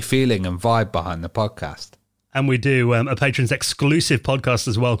community feeling and vibe behind the podcast. And we do a patrons exclusive podcast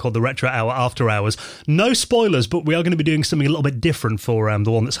as well called the Retro Hour After Hours. No spoilers, but we are going to be doing something a little bit different for the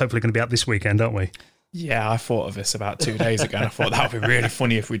one that's hopefully going to be out this weekend, aren't we? Yeah, I thought of this about 2 days ago, and I thought that would be really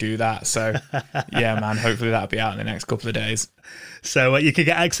funny if we do that. So, yeah, man, hopefully that'll be out in the next couple of days. So you can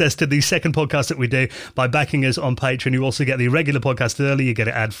get access to the second podcast that we do by backing us on Patreon. You also get the regular podcast early. You get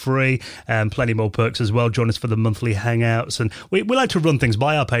it ad-free, and plenty more perks as well. Join us for the monthly hangouts. And we like to run things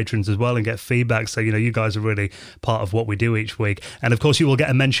by our patrons as well and get feedback. So, you guys are really part of what we do each week. And, of course, you will get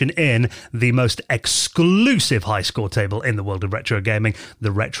a mention in the most exclusive high score table in the world of retro gaming,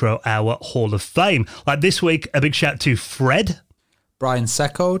 the Retro Hour Hall of Fame. Like this week, a big shout to Fred, Brian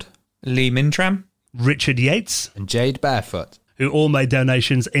Seckold, Lee Mintram, Richard Yates, and Jade Barefoot, who all made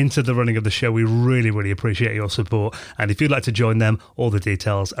donations into the running of the show. We really, really appreciate your support. And if you'd like to join them, all the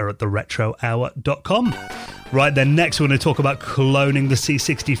details are at theretrohour.com. Right then, next we're going to talk about cloning the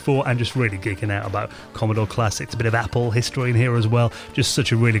C64 and just really geeking out about Commodore Classics. A bit of Apple history in here as well. Just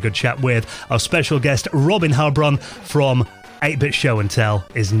such a really good chat with our special guest, Robin Habron from 8-Bit Show and Tell,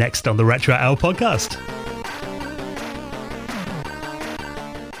 is next on the Retro Hour podcast.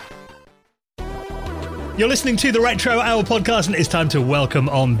 You're listening to the Retro Hour podcast, and it's time to welcome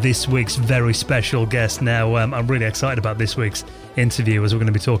on this week's very special guest. Now, I'm really excited about this week's interview, as we're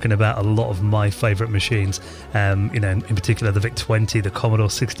going to be talking about a lot of my favourite machines, in particular the VIC-20, the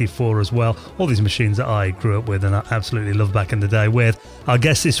Commodore 64 as well, all these machines that I grew up with and I absolutely loved back in the day, with our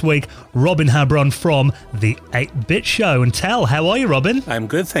guest this week, Robin Habron from the 8-Bit Show and Tell. How are you, Robin? I'm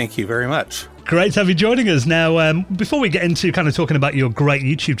good, thank you very much. Great to have you joining us. Now, before we get into kind of talking about your great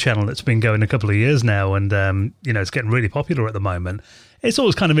YouTube channel that's been going a couple of years now, and, it's getting really popular at the moment, it's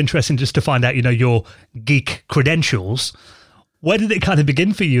always kind of interesting just to find out, your geek credentials. Where did it kind of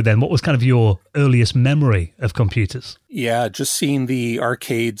begin for you then? What was kind of your earliest memory of computers? Yeah, just seeing the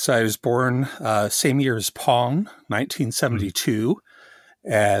arcades. I was born same year as Pong, 1972,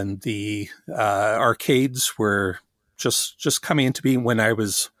 and the arcades were just coming into being when I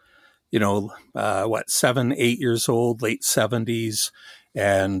was 7, 8 years old, late 70s,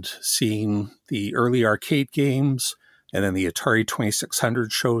 and seeing the early arcade games, and then the Atari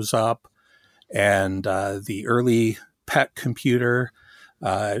 2600 shows up, and the early PET computer,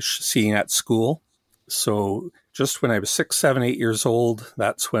 seeing at school. So just when I was 6, 7, 8 years old,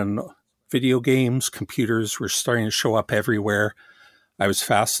 that's when video games, computers were starting to show up everywhere. I was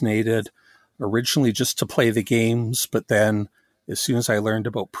fascinated, originally just to play the games, but then as soon as I learned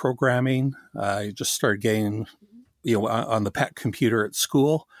about programming, I just started getting, on the PET computer at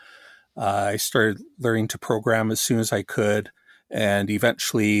school. I started learning to program as soon as I could. And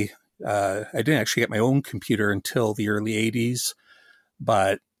eventually, I didn't actually get my own computer until the early 80s.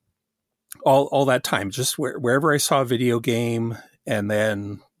 But all that time, just wherever I saw a video game and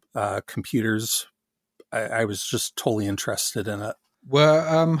then computers, I was just totally interested in it.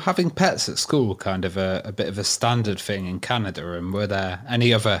 Were having pets at school kind of a bit of a standard thing in Canada, and were there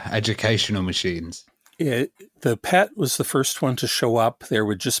any other educational machines? The PET was the first one to show up. There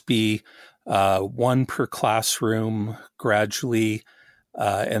would just be one per classroom gradually,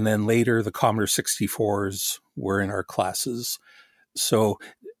 and then later the Commodore 64s were in our classes. So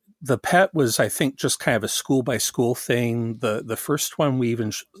the pet was, I think, just kind of a school by school thing. The first one we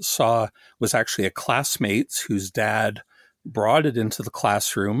even saw was actually a classmate whose dad brought it into the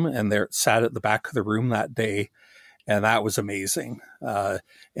classroom, and there it sat at the back of the room that day. And that was amazing. And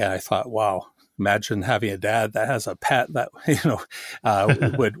I thought, wow, imagine having a dad that has a pet that,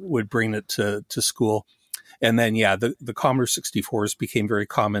 would bring it to school. And then, the Commodore 64s became very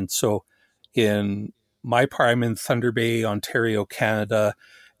common. So in my part, I'm in Thunder Bay, Ontario, Canada,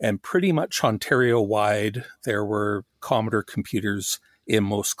 and pretty much Ontario-wide, there were Commodore computers in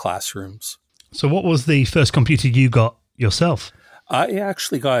most classrooms. So what was the first computer you got yourself? I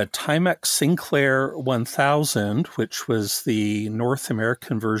actually got a Timex Sinclair 1000, which was the North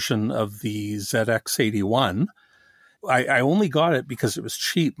American version of the ZX81. I only got it because it was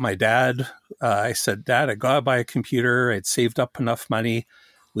cheap. My dad, I said, Dad, I got to buy a computer. I'd saved up enough money.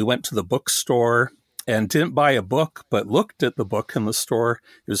 We went to the bookstore and didn't buy a book, but looked at the book in the store.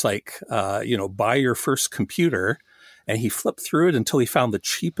 It was like, buy your first computer. And he flipped through it until he found the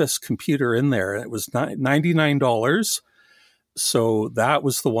cheapest computer in there. It was $99. So that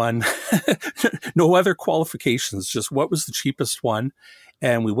was the one. No other qualifications, just what was the cheapest one.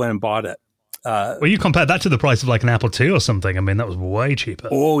 And we went and bought it. Well, you compared that to the price of like an Apple II or something. I mean, that was way cheaper.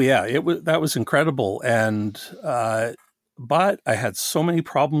 Oh, yeah. That was incredible. And but I had so many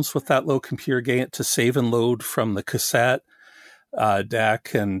problems with that little computer, getting it to save and load from the cassette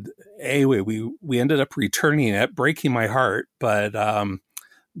deck. And anyway, we ended up returning it, breaking my heart. But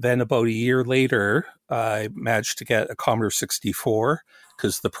then about a year later, I managed to get a Commodore 64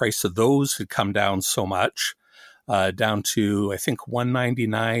 because the price of those had come down so much, down to, I think,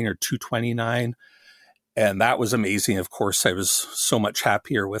 $199 or $229. And that was amazing. Of course, I was so much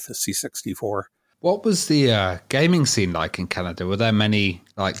happier with a C64. What was the gaming scene like in Canada? Were there many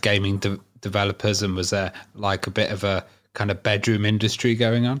like gaming developers, and was there like a bit of a kind of bedroom industry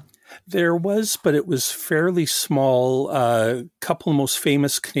going on? There was, but it was fairly small. A couple of most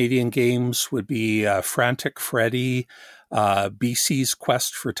famous Canadian games would be Frantic Freddy, BC's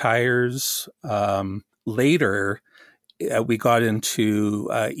Quest for Tires. Later, we got into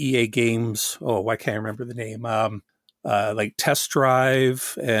EA games. Oh, why can't I remember the name? Like Test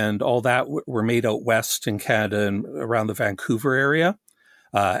Drive and all that were made out west in Canada and around the Vancouver area.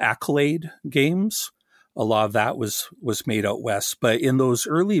 Accolade games. A lot of that was made out west. But in those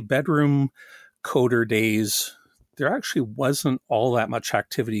early bedroom coder days, there actually wasn't all that much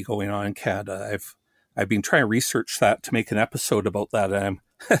activity going on in Canada. I've been trying to research that to make an episode about that. And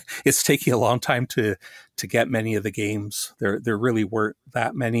it's taking a long time to get many of the games. There really weren't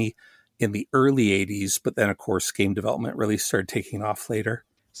that many in the early 80s, but then, of course, game development really started taking off later.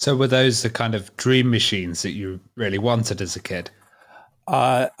 So were those the kind of dream machines that you really wanted as a kid?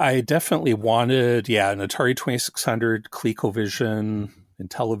 I definitely wanted, an Atari 2600, ColecoVision,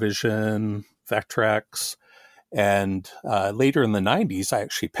 Intellivision, Vectrex. And later in the 90s, I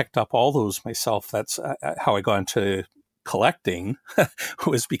actually picked up all those myself. That's how I got into collecting,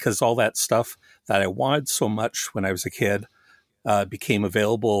 was because all that stuff that I wanted so much when I was a kid became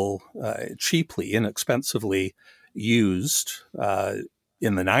available cheaply, inexpensively used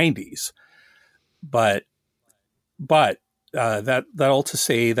in the 90s. But that all to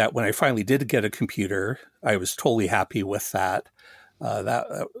say that when I finally did get a computer, I was totally happy with that.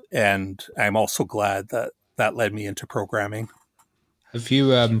 And I'm also glad that led me into programming. Have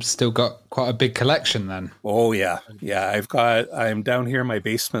you still got quite a big collection then? Oh, yeah. Yeah, I'm down here in my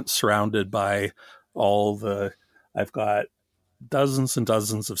basement surrounded by I've got dozens and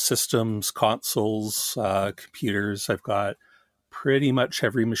dozens of systems, consoles, computers. I've got pretty much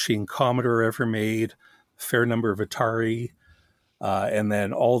every machine Commodore ever made, a fair number of Atari, and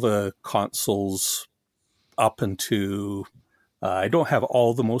then all the consoles up into, I don't have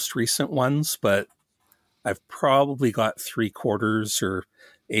all the most recent ones, but I've probably got 3/4 or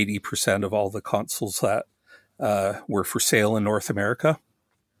 80% of all the consoles that were for sale in North America.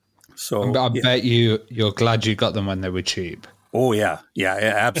 So I bet you're glad you got them when they were cheap. Oh yeah,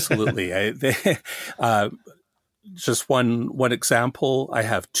 absolutely. Just one example. I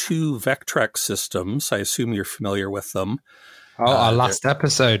have 2 Vectrex systems. I assume you're familiar with them. Oh, our last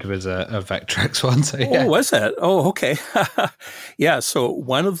episode was a Vectrex one. So yeah. Oh, was it? Oh, okay. Yeah. So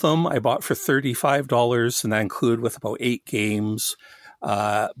one of them I bought for $35, and that included with about 8 games.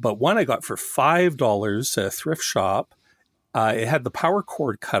 But one I got for $5 at a thrift shop. It had the power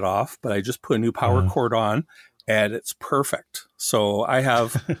cord cut off, but I just put a new power cord on, and it's perfect. So I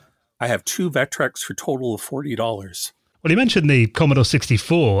have 2 Vectrex for a total of $40. Well, you mentioned the Commodore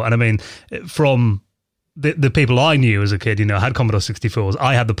 64, and I mean, from the people I knew as a kid, had Commodore 64s.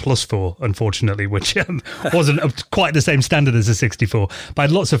 I had the Plus 4, unfortunately, which wasn't of quite the same standard as the 64. But I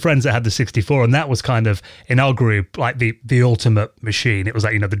had lots of friends that had the 64, and that was kind of, in our group, like the ultimate machine. It was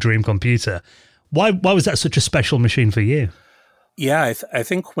like, the dream computer. Why was that such a special machine for you? Yeah, I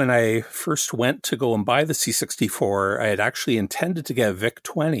think when I first went to go and buy the C64, I had actually intended to get a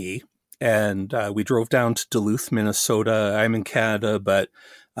VIC-20, and we drove down to Duluth, Minnesota. I'm in Canada, but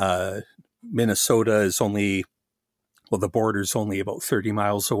Minnesota is the border's only about 30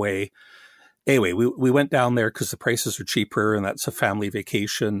 miles away. Anyway, we went down there because the prices are cheaper and that's a family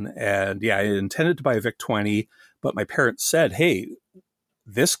vacation. And yeah, I intended to buy a VIC-20, but my parents said, hey,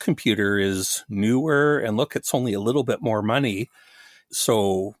 this computer is newer and look, it's only a little bit more money.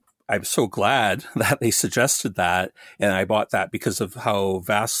 So I'm so glad that they suggested that. And I bought that because of how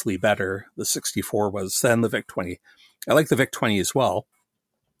vastly better the 64 was than the VIC-20. I like the VIC-20 as well,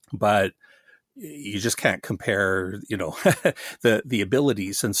 but you just can't compare, the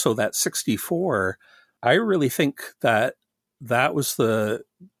abilities. And so that 64, I really think that was the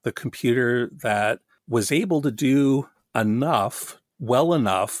computer that was able to do well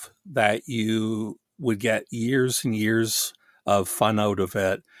enough that you would get years and years of fun out of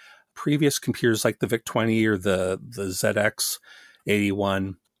it. Previous computers like the VIC-20 or the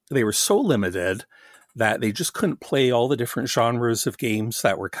ZX81, they were so limited that they just couldn't play all the different genres of games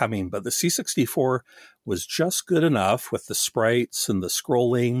that were coming. But the C64 was just good enough with the sprites and the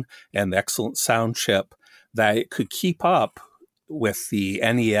scrolling and the excellent sound chip that it could keep up with the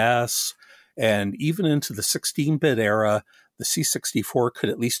NES. And even into the 16-bit era, the C64 could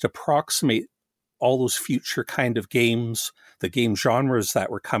at least approximate all those future kind of games, the game genres that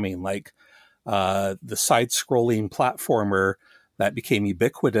were coming, like the side-scrolling platformer that became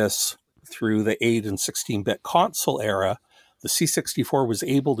ubiquitous through the 8 and 16-bit console era. The C64 was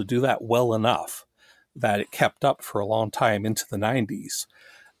able to do that well enough that it kept up for a long time into the 90s.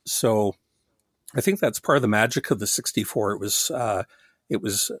 So I think that's part of the magic of the 64. It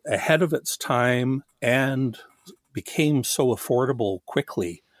was ahead of its time and became so affordable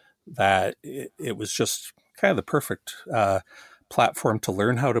quickly that it was just kind of the perfect platform to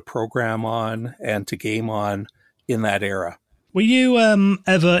learn how to program on and to game on in that era. Were you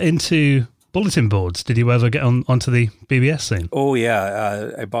ever into bulletin boards? Did you ever get onto the BBS scene? Oh,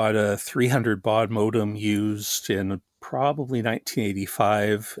 yeah. I bought a 300 baud modem used in probably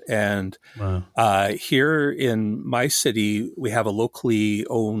 1985. And wow. Here in my city, we have a locally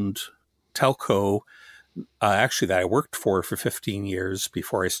owned telco, actually that I worked for 15 years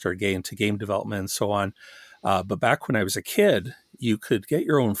before I started getting into game development and so on. But back when I was a kid, you could get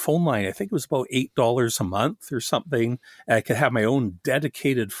your own phone line. I think it was about $8 a month or something. And I could have my own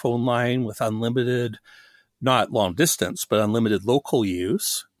dedicated phone line with unlimited, not long distance, but unlimited local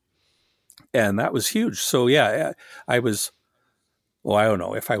use. And that was huge. So yeah, I was, I don't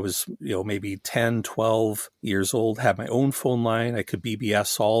know, if I was, maybe 10, 12 years old, had my own phone line. I could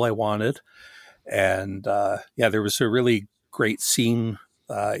BBS all I wanted. And there was a really great scene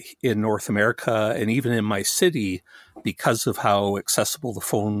in North America and even in my city because of how accessible the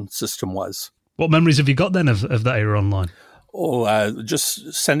phone system was. What memories have you got then of that era online?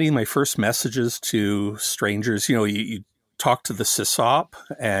 Just sending my first messages to strangers. You talk to the sysop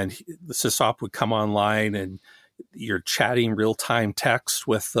and the sysop would come online and you're chatting real-time text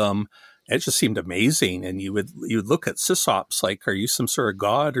with them. It just seemed amazing. And you would look at sysops like, are you some sort of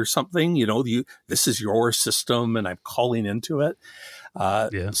god or something? This is your system and I'm calling into it.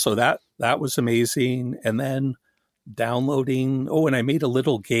 So that was amazing. And then downloading, and I made a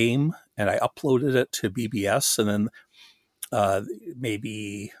little game and I uploaded it to BBS. And then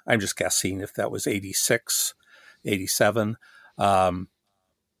maybe, I'm just guessing if that was 86, 87,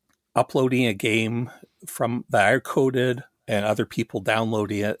 uploading a game from that I coded and other people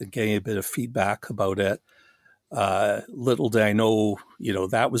downloading it and getting a bit of feedback about it. Little did I know,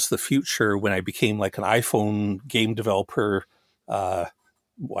 that was the future when I became like an iPhone game developer.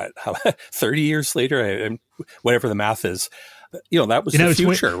 30 years later, whatever the math is, that was the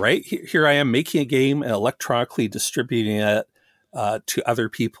future, right? Here I am making a game and electronically distributing it to other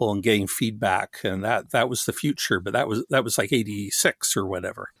people and getting feedback. And that was the future, but that was like 86 or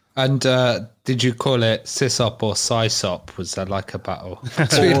whatever. And did you call it sysop or sysop? Was there like a battle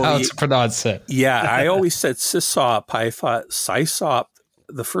between how to pronounce it? Yeah, I always said sysop. I thought sysop.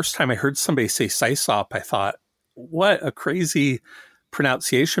 The first time I heard somebody say sysop, I thought, what a crazy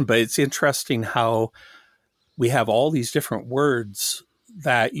pronunciation. But it's interesting how we have all these different words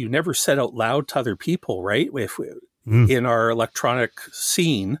that you never said out loud to other people, right? In our electronic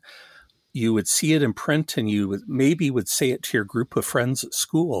scene, you would see it in print and you would say it to your group of friends at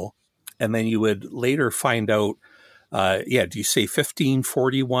school. And then you would later find out, do you say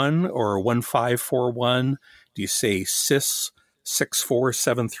 1541 or 1541? Do you say CIS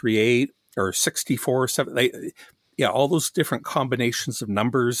 64738 or 647? Yeah, all those different combinations of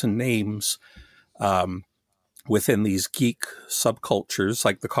numbers and names within these geek subcultures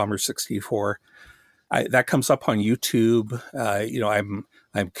like the Commodore 64. That comes up on YouTube.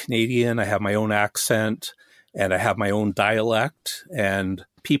 I'm Canadian. I have my own accent and I have my own dialect, and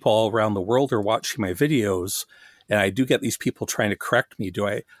people all around the world are watching my videos. And I do get these people trying to correct me. Do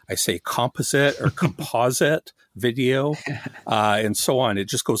I say composite or composite video and so on? It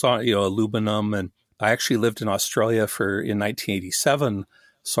just goes on, aluminum. And I actually lived in Australia in 1987.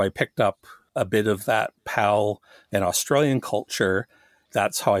 So I picked up a bit of that PAL and Australian culture.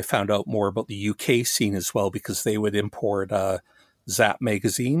 That's how I found out more about the UK scene as well, because they would import Zap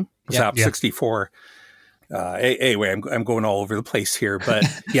magazine, Zap 64. Anyway, I'm going all over the place here, but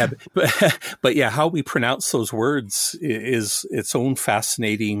but yeah, how we pronounce those words is its own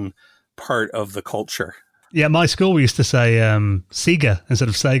fascinating part of the culture. Yeah, my school used to say Sega instead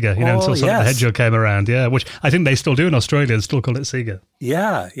of Sega, until Sonic the Hedgehog came around. Yeah, which I think they still do in Australia. They still call it Sega.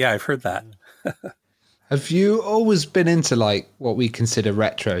 Yeah, I've heard that. Have you always been into like what we consider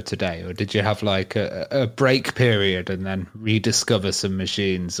retro today, or did you have like a break period and then rediscover some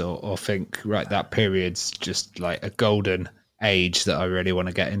machines, or think, right, that period's just like a golden age that I really want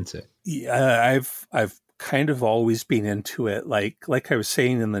to get into? Yeah, I've kind of always been into it. Like I was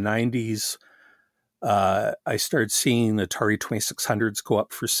saying, in the 90s, I started seeing Atari 2600s go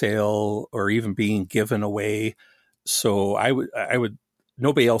up for sale or even being given away. So I would.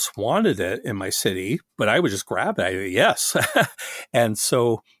 Nobody else wanted it in my city, but I would just grab it. Yes. And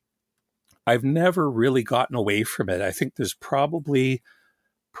so I've never really gotten away from it. I think there's probably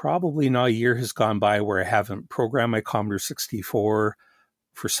not a year has gone by where I haven't programmed my Commodore 64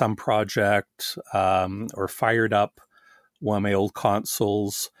 for some project, or fired up one of my old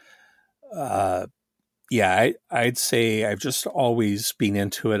consoles. I'd say I've just always been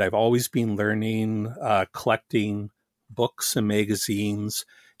into it. I've always been learning, collecting books and magazines.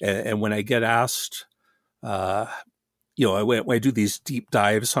 And when I get asked, when I do these deep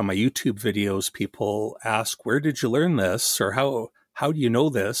dives on my YouTube videos, people ask, where did you learn this? Or how do you know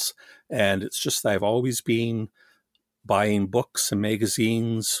this? And it's just that I've always been buying books and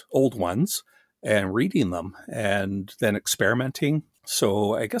magazines, old ones, and reading them and then experimenting.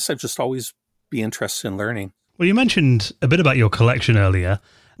 So I guess I've just always been interested in learning. Well, you mentioned a bit about your collection earlier.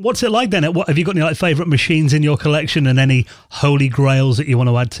 What's it like then? What have you got any favorite machines in your collection, and any holy grails that you want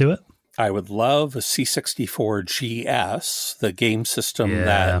to add to it? I would love a C64 GS, the game system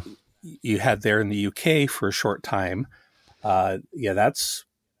that you had there in the UK for a short time. That's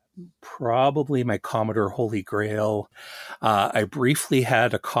probably my Commodore holy grail. I briefly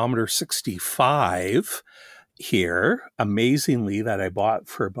had a Commodore 65 here, amazingly, that I bought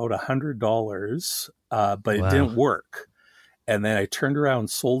for about $100, but it didn't work. And then I turned around and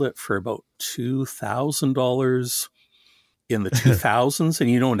sold it for about $2,000 in the 2000s.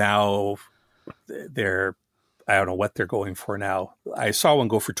 And now I don't know what they're going for now. I saw one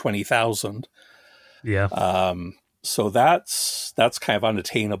go for 20,000. Yeah. So that's kind of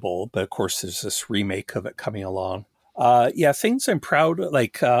unattainable. But of course, there's this remake of it coming along. Things I'm proud of,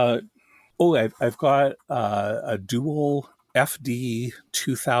 like, I've got a dual FD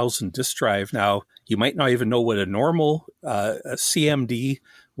 2000 disk drive. Now, you might not even know what a normal a CMD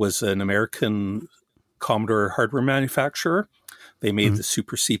was. An American Commodore hardware manufacturer. They made the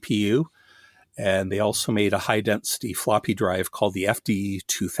Super CPU, and they also made a high-density floppy drive called the FD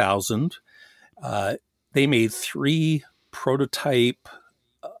 2000. They made 3 prototype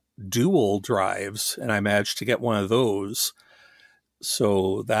dual drives, and I managed to get one of those.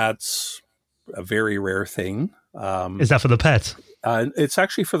 So that's a very rare thing. Is that for the pet? It's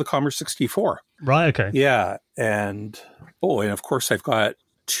actually for the Commodore 64. Right, okay. Yeah, and of course I've got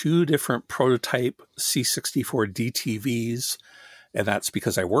 2 different prototype C64 DTVs, and that's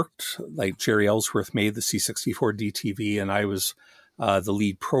because I worked, like Jerry Ellsworth made the C64 DTV, and I was the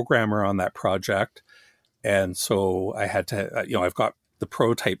lead programmer on that project. And so I had to, I've got the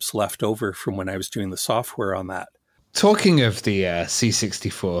prototypes left over from when I was doing the software on that. Talking of the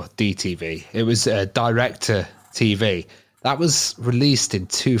C64 DTV, it was a director TV. That was released in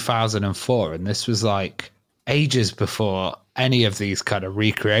 2004, and this was like ages before any of these kind of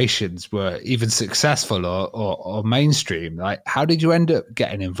recreations were even successful or mainstream. Like, how did you end up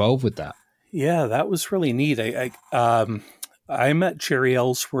getting involved with that? Yeah, that was really neat. I met Jerry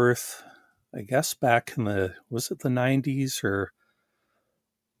Ellsworth, I guess back in was it the 90s or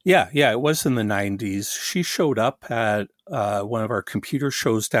Yeah, it was in the 90s. She showed up at one of our computer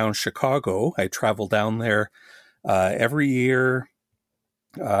shows down Chicago. I travel down there every year.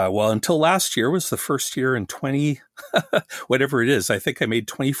 Well, until last year was the first year in 20, whatever it is. I think I made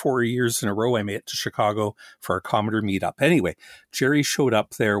 24 years in a row. I made it to Chicago for a Commodore meetup. Anyway, Jerry showed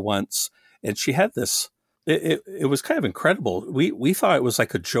up there once, and she had this. It was kind of incredible. We thought it was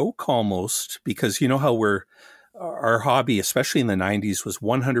like a joke almost, because you know how our hobby, especially in the 90s, was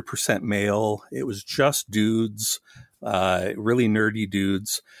 100% male. It was just dudes, really nerdy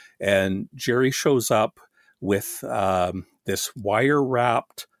dudes. And Jerry shows up with this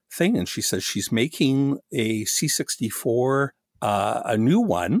wire-wrapped thing, and she says she's making a C64, a new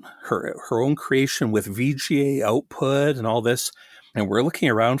one, her own creation with VGA output and all this. And we're looking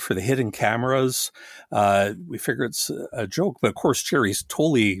around for the hidden cameras. We figure it's a joke, but of course, Jerry's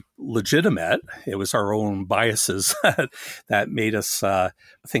totally legitimate. It was our own biases that made us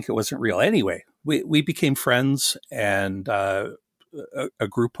think it wasn't real. Anyway, we became friends, and a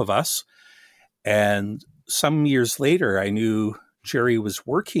group of us. And some years later, I knew Jerry was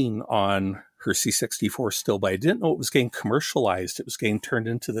working on her C64 still, but I didn't know it was getting commercialized. It was getting turned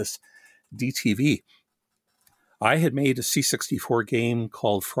into this DTV. I had made a C64 game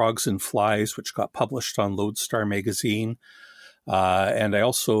called Frogs and Flies, which got published on Lodestar magazine. And I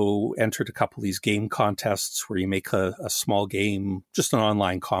also entered a couple of these game contests where you make a small game, just an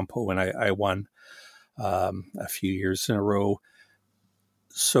online compo, and I won a few years in a row.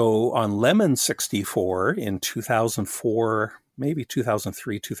 So on Lemon 64 in 2004, maybe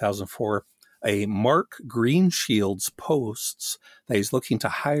 2003, 2004, a Mark Greenshields posts that he's looking to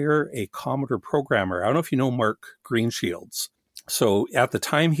hire a Commodore programmer. I don't know if you know Mark Greenshields. So at the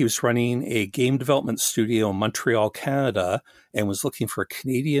time, he was running a game development studio in Montreal, Canada, and was looking for a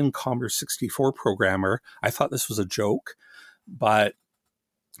Canadian Commodore 64 programmer. I thought this was a joke, but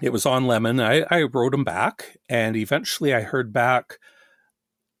it was on Lemon. I wrote him back, and eventually I heard back,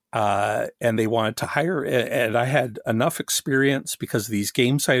 and they wanted to hire, and I had enough experience because of these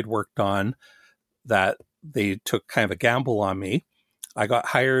games I had worked on that they took kind of a gamble on me. I got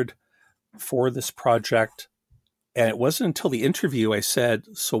hired for this project, and it wasn't until the interview I said,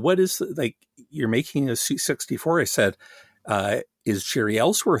 so what is, you're making a C64? I said, is Jerry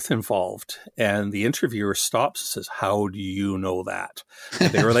Ellsworth involved? And the interviewer stops and says, how do you know that?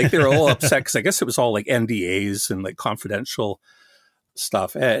 And they were all upset because I guess it was all like NDAs and like confidential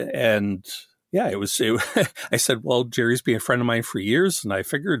stuff. And yeah, I said, well, Jerry's been a friend of mine for years, and I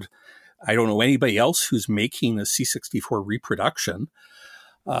figured I don't know anybody else who's making a C64 reproduction.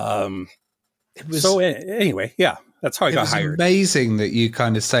 So anyway, yeah, that's how I got hired. It's amazing that you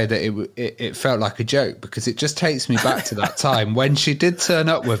kind of say that it felt like a joke, because it just takes me back to that time when she did turn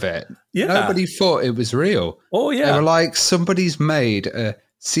up with it. Yeah. Nobody thought it was real. Oh, yeah. They were like, somebody's made a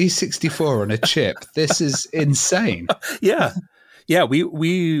C64 on a chip. This is insane. Yeah. Yeah, we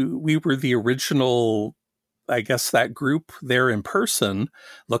were the original, I guess, that group there in person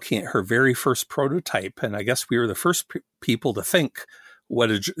looking at her very first prototype. And I guess we were the first people to think, what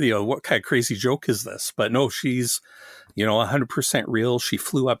kind of crazy joke is this? But no, she's, 100% real. She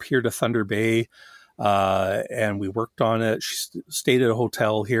flew up here to Thunder Bay, and we worked on it. She stayed at a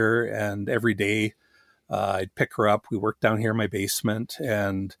hotel here, and every day I'd pick her up. We worked down here in my basement,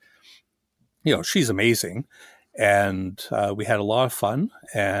 and, she's amazing. And we had a lot of fun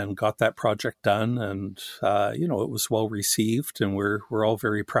and got that project done. And, it was well received, and we're all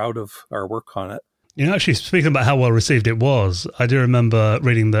very proud of our work on it. Actually, speaking about how well received it was, I do remember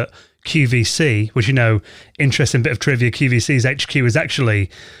reading that QVC, which, interesting bit of trivia, QVC's HQ is actually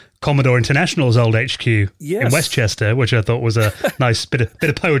Commodore International's old HQ in Westchester, which I thought was a nice bit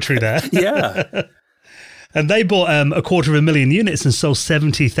of poetry there. Yeah. And they bought 250,000 units and sold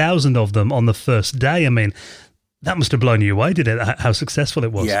 70,000 of them on the first day. I mean, that must have blown you away, did it? How successful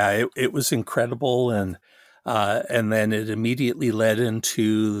it was? Yeah, it was incredible. And then it immediately led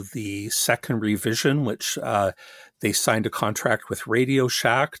into the second revision, which they signed a contract with Radio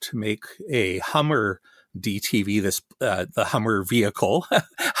Shack to make a Hummer DTV, the Hummer vehicle.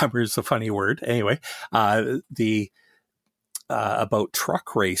 Hummer is a funny word. Anyway, about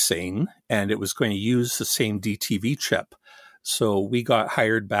truck racing, and it was going to use the same DTV chip. So we got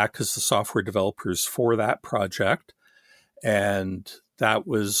hired back as the software developers for that project, and that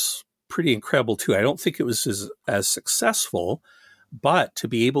was pretty incredible too. I don't think it was as successful, but to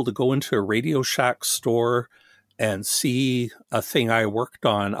be able to go into a Radio Shack store and see a thing I worked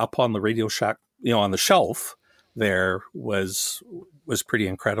on up on the Radio Shack, on the shelf there was pretty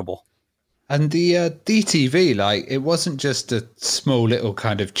incredible. And the DTV, it wasn't just a small little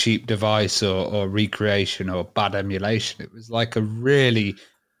kind of cheap device or recreation or bad emulation. It was like a really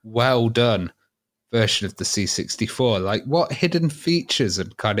well done version of the C64. Like, what hidden features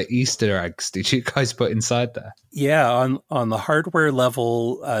and kind of Easter eggs did you guys put inside there? Yeah, on the hardware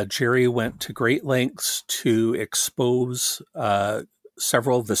level, Jerry went to great lengths to expose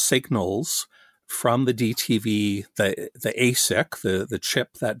several of the signals from the DTV, the ASIC, the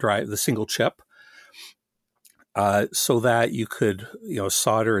chip that drive the single chip, so that you could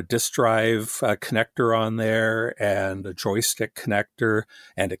solder a disk drive connector on there and a joystick connector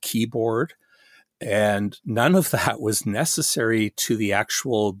and a keyboard. And none of that was necessary to the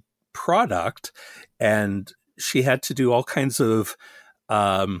actual product. And she had to do all kinds of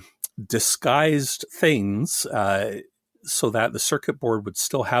disguised things so that the circuit board would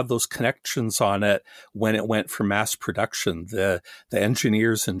still have those connections on it when it went for mass production. The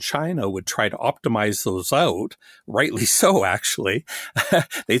engineers in China would try to optimize those out, rightly so, actually.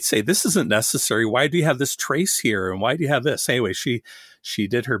 They'd say, this isn't necessary. Why do you have this trace here? And why do you have this? Anyway, she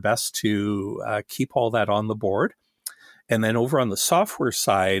did her best to keep all that on the board. And then over on the software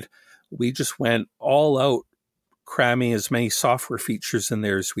side, we just went all out, cramming as many software features in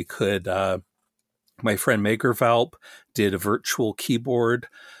there as we could. My friend Megervalp did a virtual keyboard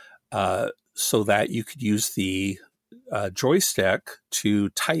so that you could use the joystick to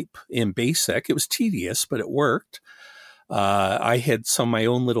type in BASIC. It was tedious, but it worked. I had some of my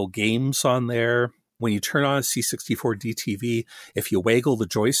own little games on there. When you turn on a C64 DTV, if you waggle the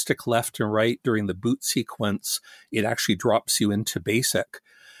joystick left and right during the boot sequence, it actually drops you into BASIC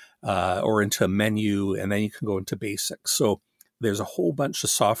or into a menu, and then you can go into BASIC. So there's a whole bunch of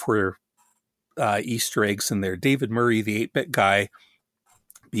software Easter eggs in there. David Murray, the 8-bit guy,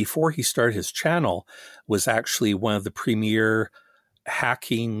 before he started his channel, was actually one of the premier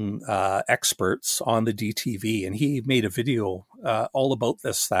hacking experts on the DTV, and he made a video all about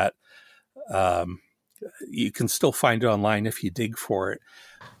this that you can still find it online if you dig for it.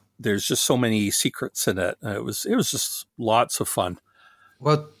 There's just so many secrets in it. It was just lots of fun.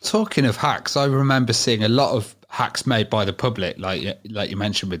 Well, talking of hacks, I remember seeing a lot of hacks made by the public, like you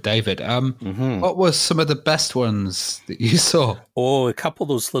mentioned with David. What were some of the best ones that you saw? Oh, a couple of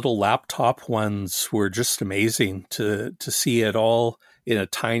those little laptop ones were just amazing to see it all in a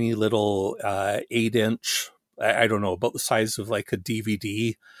tiny little 8-inch, I don't know, about the size of like a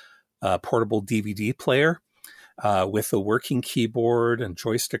DVD, portable DVD player with a working keyboard and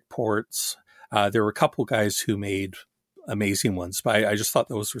joystick ports. There were a couple guys who made amazing ones, but I just thought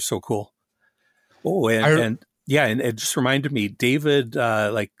those were so cool. Oh, and it just reminded me, David,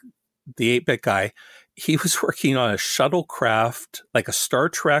 like the 8-bit guy, he was working on a shuttlecraft, like a Star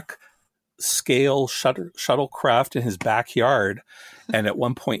Trek scale shuttlecraft in his backyard. And at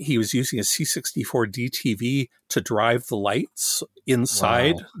one point he was using a C64 DTV to drive the lights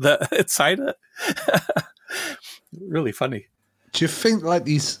inside it. Really funny. Do you think like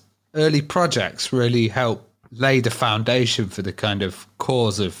these early projects really help lay the foundation for the kind of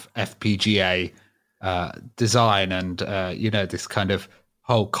cause of FPGA design and, this kind of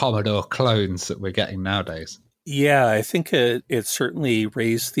whole Commodore clones that we're getting nowadays? Yeah, I think it certainly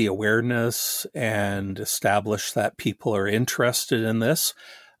raised the awareness and established that people are interested in this.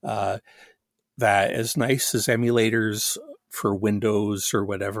 That as nice as emulators for Windows or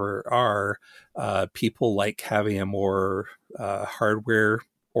whatever are, people like having a more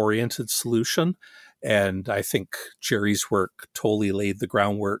hardware-oriented solution. And I think Jerry's work totally laid the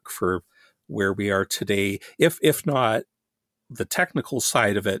groundwork for where we are today. If not the technical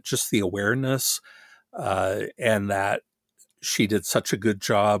side of it, just the awareness, and that she did such a good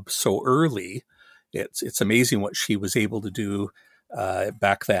job so early. It's amazing what she was able to do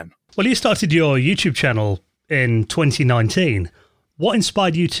back then. Well, you started your YouTube channel in 2019. What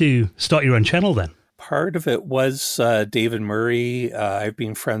inspired you to start your own channel then? Part of it was David Murray. I've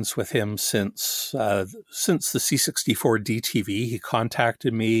been friends with him since the C64 DTV. He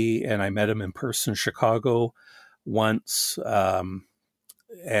contacted me, and I met him in person in Chicago once. We've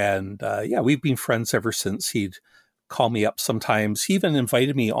been friends ever since. He'd call me up sometimes. He even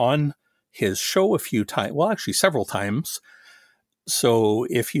invited me on his show a few times. Well, actually, several times. So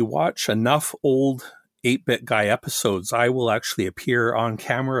if you watch enough old 8-bit guy episodes, I will actually appear on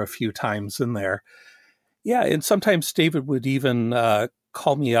camera a few times in there. Yeah, and sometimes David would even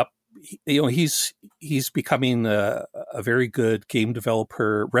call me up. He's becoming a very good game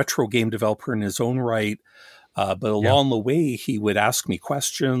developer, retro game developer in his own right. But along the way, he would ask me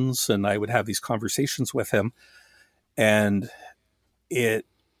questions, and I would have these conversations with him. And it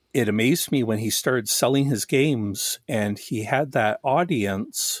amazed me when he started selling his games, and he had that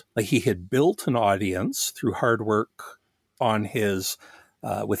audience, like he had built an audience through hard work on his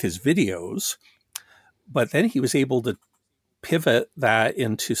with his videos. But then he was able to pivot that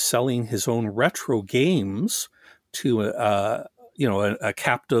into selling his own retro games to a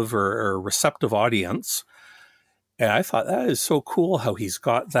captive or receptive audience. And I thought that is so cool how he's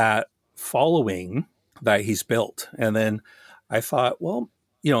got that following that he's built. And then I thought, well,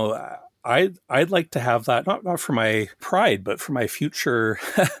 I'd like to have that, not for my pride, but for my future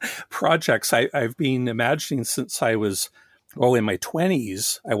projects. I've been imagining since I was, in my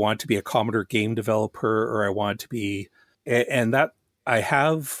 20s, I wanted to be a Commodore game developer, or I wanted to be, and that I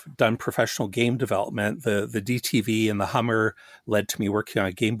have done professional game development. The DTV and the Hummer led to me working on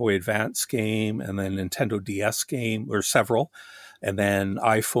a Game Boy Advance game, and then Nintendo DS game, or several, and then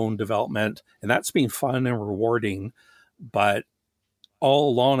iPhone development. And that's been fun and rewarding. But all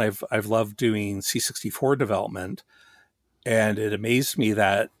along, I've loved doing C64 development, and it amazed me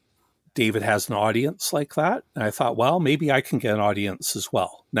that David has an audience like that. And I thought, well, maybe I can get an audience as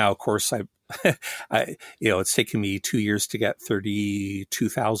well. Now, of course, it's taken me 2 years to get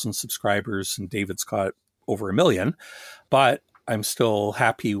 32,000 subscribers, and David's got over 1 million, but I'm still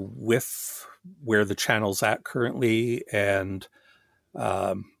happy with where the channel's at currently. And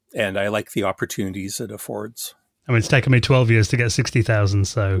I like the opportunities it affords. I mean, it's taken me 12 years to get 60,000,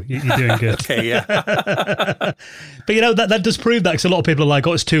 so you're doing good. Okay, yeah. But, that does prove that, because a lot of people are like,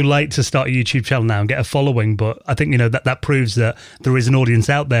 it's too late to start a YouTube channel now and get a following. But I think, that proves that there is an audience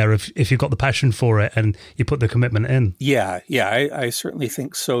out there if you've got the passion for it and you put the commitment in. Yeah, I certainly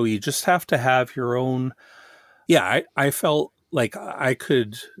think so. You just have to have your own. Yeah, I felt like I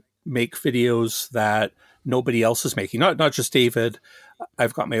could make videos that nobody else is making, not just David.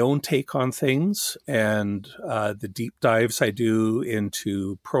 I've got my own take on things, and the deep dives I do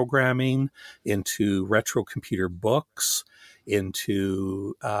into programming, into retro computer books,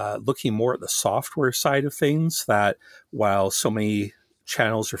 into looking more at the software side of things, that while so many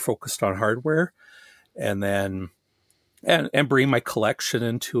channels are focused on hardware, and then and bring my collection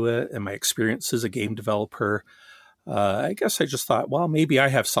into it and my experience as a game developer. I guess I just thought, well, maybe I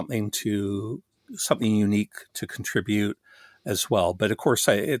have something unique to contribute as well. But of course,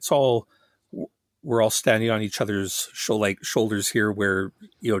 we're all standing on each other's shoulders here, where,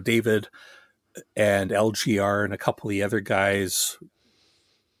 David and LGR and a couple of the other guys,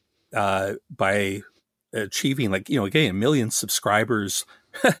 by achieving getting 1 million subscribers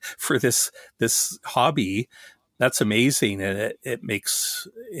for this hobby, that's amazing. And it makes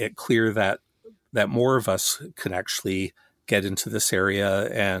it clear that more of us can actually get into this area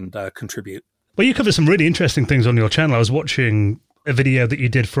and contribute. Well, you cover some really interesting things on your channel. I was watching a video that you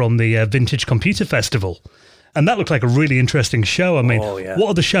did from the Vintage Computer Festival, and that looked like a really interesting show. I mean, What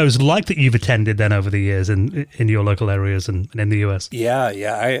are the shows like that you've attended then over the years in your local areas and in the US?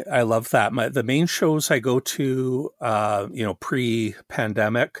 Yeah, I love that. The main shows I go to,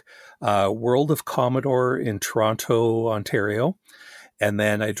 pre-pandemic, World of Commodore in Toronto, Ontario. And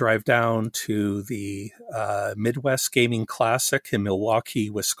then I drive down to the Midwest Gaming Classic in Milwaukee,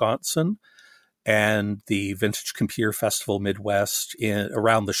 Wisconsin, and the Vintage Computer Festival Midwest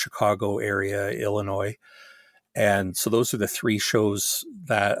around the Chicago area, Illinois. And so those are the 3 shows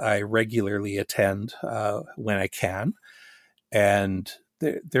that I regularly attend when I can. And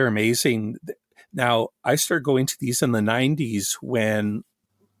they're amazing. Now, I started going to these in the 90s when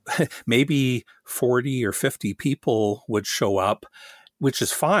maybe 40 or 50 people would show up, which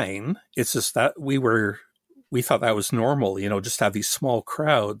is fine. It's just that we thought that was normal, just to have these small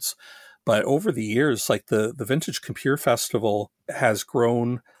crowds. But over the years, like the Vintage Computer Festival has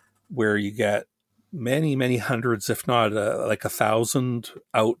grown, where you get many, many hundreds, if not 1,000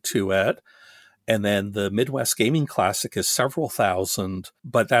 out to it. And then the Midwest Gaming Classic is several thousand,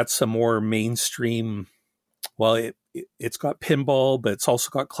 but that's a more mainstream. Well, it's got pinball, but it's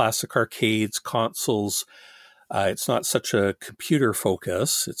also got classic arcades, consoles. It's not such a computer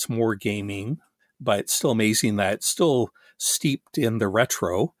focus. It's more gaming, but it's still amazing that it's still steeped in the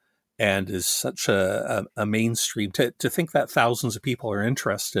retro and is such a mainstream. To think that thousands of people are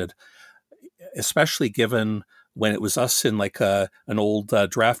interested, especially given when it was us in an old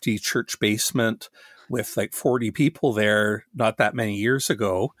drafty church basement with 40 people there not that many years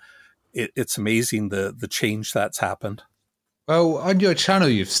ago. It's amazing the change that's happened. Well, on your channel,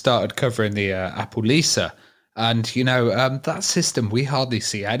 you've started covering the Apple Lisa. And, that system, we hardly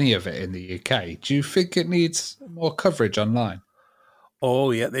see any of it in the UK. Do you think it needs more coverage online?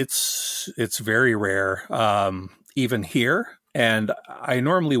 Oh, yeah, it's very rare, even here. And I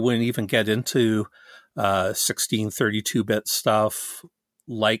normally wouldn't even get into 32-bit stuff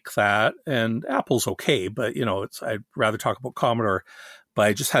like that. And Apple's okay, but, I'd rather talk about Commodore. But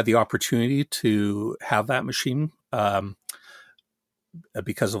I just had the opportunity to have that machine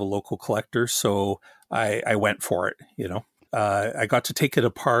because of a local collector. So I went for it, I got to take it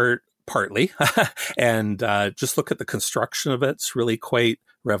apart partly and just look at the construction of it. It's really quite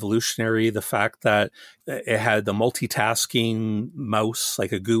revolutionary. The fact that it had the multitasking mouse,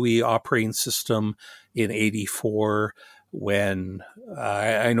 like a GUI operating system in 84, when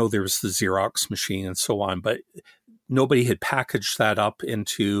I know there was the Xerox machine and so on, but nobody had packaged that up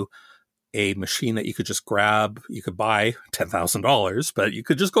into a machine that you could just grab. You could buy $10,000, but you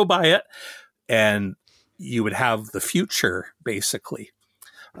could just go buy it and you would have the future, basically.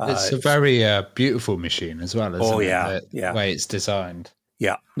 It's a very beautiful machine as well, isn't it? The way it's designed.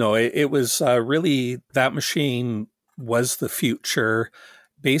 Yeah, no, it was really, that machine was the future.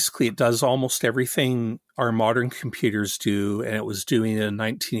 Basically, it does almost everything our modern computers do, and it was doing it in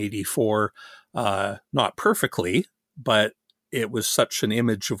 1984, not perfectly, but it was such an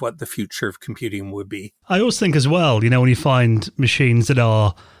image of what the future of computing would be. I always think as well, when you find machines that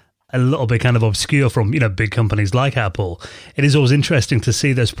are a little bit kind of obscure from, big companies like Apple, it is always interesting to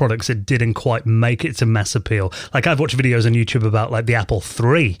see those products that didn't quite make it to mass appeal. Like I've watched videos on YouTube about like the Apple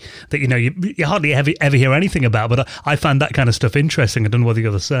III that, you hardly ever hear anything about, but I find that kind of stuff interesting. I don't know whether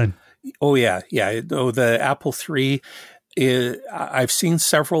you're the same. Oh, yeah. Yeah. Oh, the Apple III, I've seen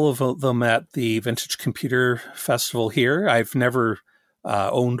several of them at the Vintage Computer Festival here. I've never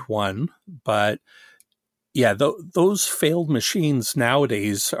owned one, but yeah, those failed machines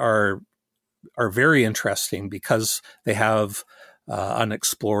nowadays are very interesting because they have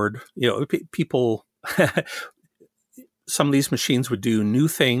unexplored. People. Some of these machines would do new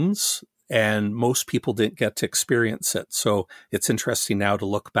things, and most people didn't get to experience it. So it's interesting now to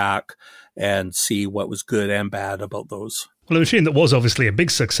look back and see what was good and bad about those. Well, a machine that was obviously a big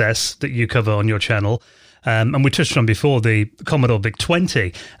success that you cover on your channel. And we touched on before the Commodore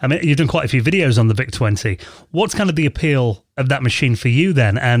VIC-20. I mean, you've done quite a few videos on the VIC-20. What's kind of the appeal of that machine for you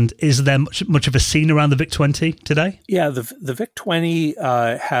then? And is there much of a scene around the VIC-20 today? Yeah, the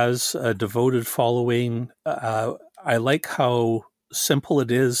VIC-20 has a devoted following. I like how simple it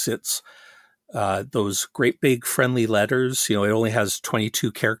is. It's those great big friendly letters. It only has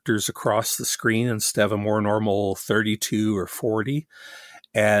 22 characters across the screen instead of a more normal 32 or 40.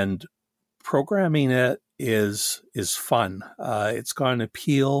 And programming it is fun. It's got an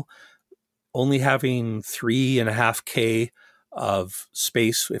appeal. Only having 3.5K of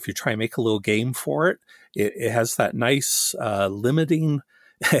space, if you try and make a little game for it, it has that nice limiting.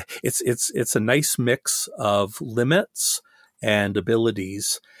 It's a nice mix of limits and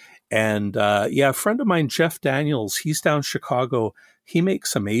abilities. And a friend of mine, Jeff Daniels, he's down in Chicago. He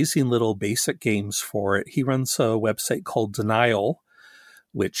makes amazing little basic games for it. He runs a website called Denial,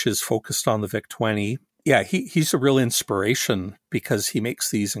 which is focused on the VIC-20. Yeah, he's a real inspiration because he makes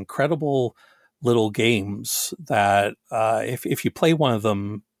these incredible little games that if you play one of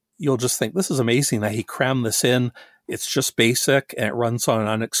them, you'll just think, this is amazing that he crammed this in. It's just basic and it runs on an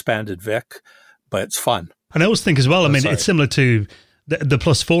unexpanded VIC, but it's fun. And I always think as well, it's similar to the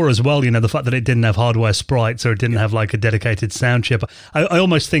Plus 4 as well, the fact that it didn't have hardware sprites or it didn't have like a dedicated sound chip. I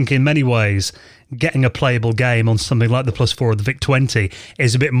almost think in many ways, getting a playable game on something like the Plus 4 or the VIC-20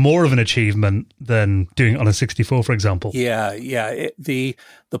 is a bit more of an achievement than doing it on a 64, for example. Yeah. The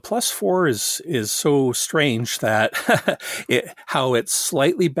Plus 4 is so strange that how it's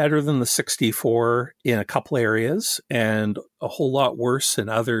slightly better than the 64 in a couple areas and a whole lot worse in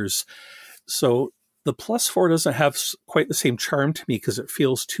others. So the Plus 4 doesn't have quite the same charm to me because it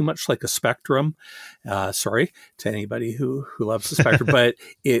feels too much like a Spectrum. Sorry to anybody who loves the Spectrum, but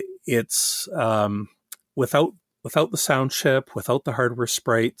it's without the sound chip, without the hardware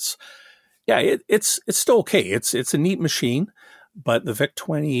sprites. Yeah, it's still okay. It's a neat machine, but the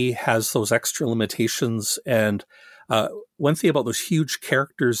VIC-20 has those extra limitations. And one thing about those huge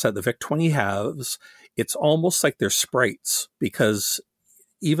characters that the VIC-20 has, it's almost like they're sprites because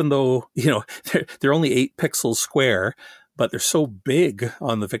even though, they're only 8 pixels square, but they're so big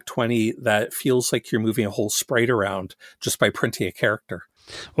on the VIC-20 that it feels like you're moving a whole sprite around just by printing a character.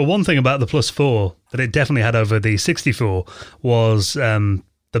 Well, one thing about the Plus 4 that it definitely had over the 64 was the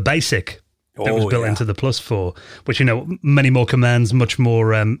BASIC that was built into the Plus 4, which, many more commands, much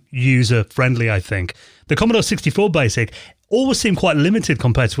more user-friendly, I think. The Commodore 64 BASIC always seemed quite limited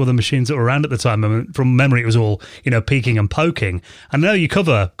compared to other machines that were around at the time. I mean, from memory, it was all, peeking and poking. And I know you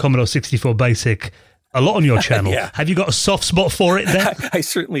cover Commodore 64 BASIC a lot on your channel. Yeah. Have you got a soft spot for it there? I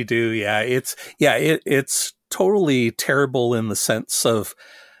certainly do. Yeah, it's totally terrible in the sense of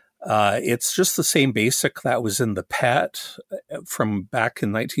it's just the same BASIC that was in the PET from back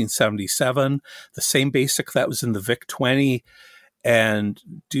in 1977, the same BASIC that was in the VIC-20. And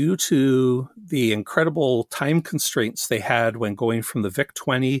due to the incredible time constraints they had when going from the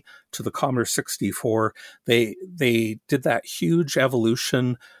VIC-20 to the Commodore 64, they did that huge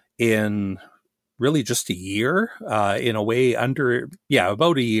evolution in really just a year, in a way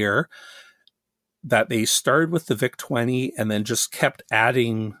about a year, that they started with the VIC-20 and then just kept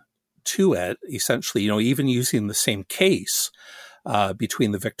adding to it, essentially, even using the same case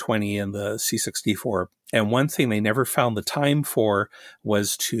between the VIC-20 and the C64. And one thing they never found the time for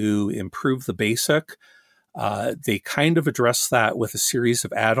was to improve the BASIC. They kind of addressed that with a series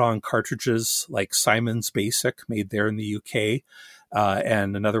of add-on cartridges like Simon's BASIC, made there in the UK,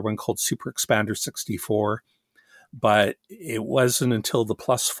 and another one called Super Expander 64. But it wasn't until the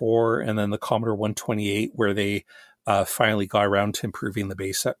Plus 4 and then the Commodore 128 where they finally got around to improving the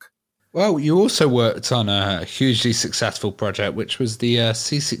BASIC. Well, you also worked on a hugely successful project, which was the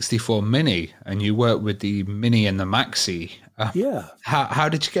C64 Mini, and you worked with the Mini and the Maxi. Yeah. How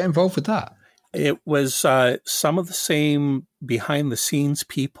did you get involved with that? It was some of the same behind-the-scenes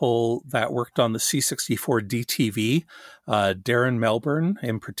people that worked on the C64 DTV, Darren Melbourne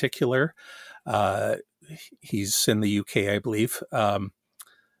in particular. He's in the UK, I believe.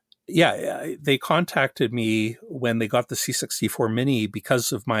 They contacted me when they got the C64 Mini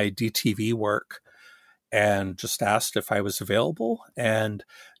because of my DTV work and just asked if I was available. And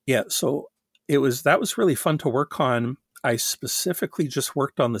so that was really fun to work on. I specifically just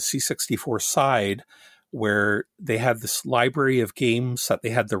worked on the C64 side where they had this library of games that they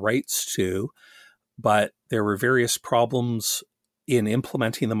had the rights to, but there were various problems in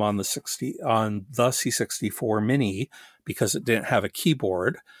implementing them on the C64 Mini because it didn't have a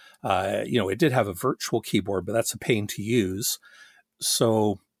keyboard. It did have a virtual keyboard, but that's a pain to use.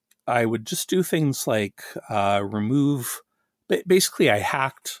 So I would just do things like basically I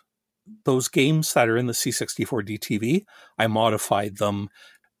hacked those games that are in the C64 DTV. I modified them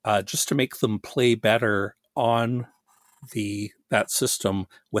just to make them play better on that system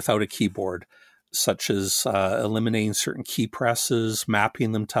without a keyboard, such as eliminating certain key presses,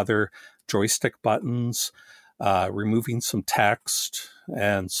 mapping them to other joystick buttons, removing some text,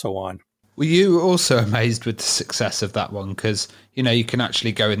 and so on. Were you also amazed with the success of that one? Because, you can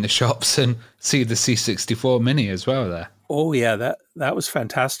actually go in the shops and see the C64 Mini as well there. Oh, yeah, that was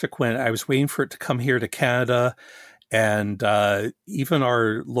fantastic when I was waiting for it to come here to Canada. And even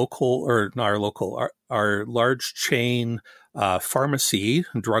our large chain pharmacy,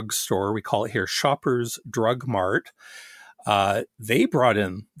 drugstore, we call it here Shoppers Drug Mart, they brought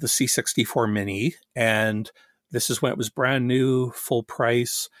in the C64 Mini, and this is when it was brand new, full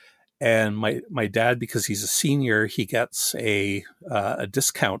price. And my dad, because he's a senior, he gets a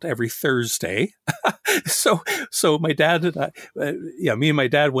discount every Thursday. So my dad and me and my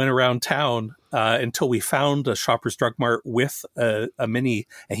dad went around town until we found a Shoppers Drug Mart with a Mini,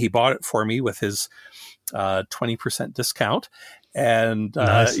 and he bought it for me with his 20% discount. And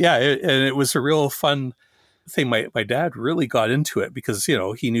nice. And it was a real fun thing. My dad really got into it because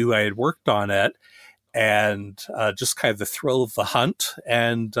he knew I had worked on it. And just kind of the thrill of the hunt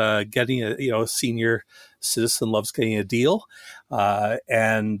and getting a senior citizen loves getting a deal.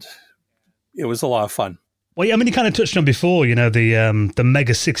 And it was a lot of fun. Well, yeah, I mean, you kind of touched on before, the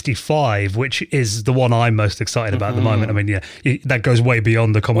Mega 65, which is the one I'm most excited about at the moment. I mean, that goes way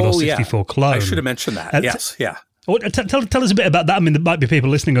beyond the Commodore 64 clone. I should have mentioned that. Yes, yeah. Well, tell us a bit about that. I mean, there might be people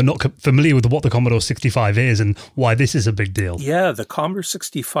listening who are not familiar with what the Commodore 65 is and why this is a big deal. Yeah, the Commodore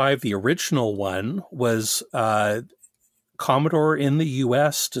 65, the original one, was Commodore in the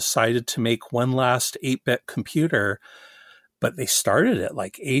US decided to make one last 8-bit computer, but they started at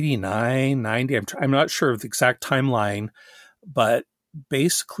like 89, 90. I'm not sure of the exact timeline, but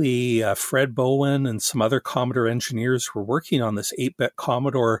basically Fred Bowen and some other Commodore engineers were working on this 8-bit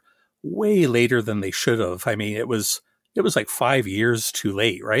Commodore way later than they should have. I mean, it was like 5 years too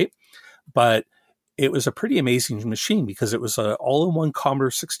late, right? But it was a pretty amazing machine because it was an all-in-one Commodore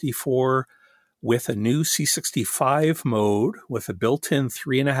 64 with a new C65 mode with a built-in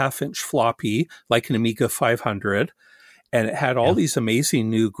 3.5-inch floppy, like an Amiga 500. And it had all these amazing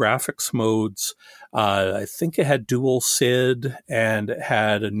new graphics modes. I think it had dual SID, and it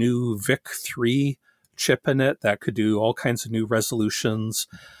had a new VIC-3 chip in it that could do all kinds of new resolutions.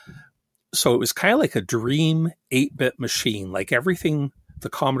 So it was kind of like a dream 8-bit machine. Like everything the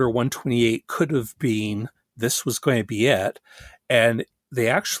Commodore 128 could have been, this was going to be it. And they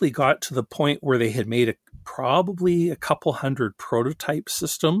actually got to the point where they had made probably a couple hundred prototype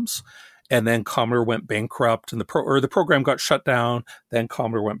systems. And then Commodore went bankrupt, and the program got shut down. Then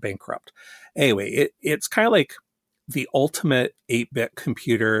Commodore went bankrupt. Anyway, it's kind of like the ultimate 8-bit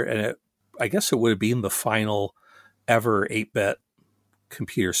computer, and I guess it would have been the final ever 8-bit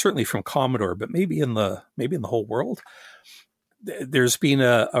computer, certainly from Commodore, but maybe in the whole world. There's been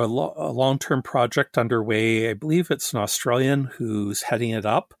a long-term project underway. I believe it's an Australian who's heading it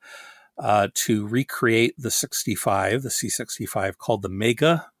up to recreate the C65, called the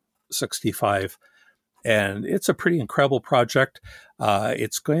Mega 65. And it's a pretty incredible project.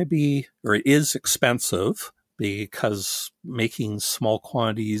 It's going to be, or it is expensive because making small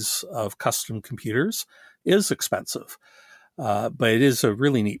quantities of custom computers is expensive. But it is a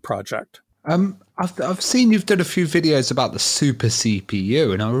really neat project. I've seen you've done a few videos about the Super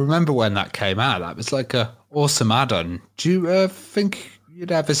CPU, and I remember when that came out, that was like a awesome add-on. Do you think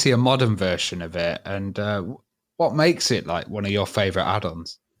you'd ever see a modern version of it? And what makes it like one of your favorite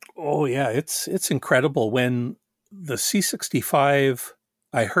add-ons? Oh yeah, it's incredible. When the C65,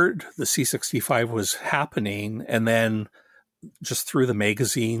 I heard the C65 was happening, and then just through the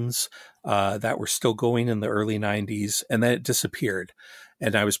magazines that were still going in the early 90s, and then it disappeared.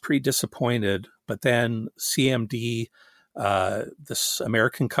 And I was pretty disappointed. But then CMD, this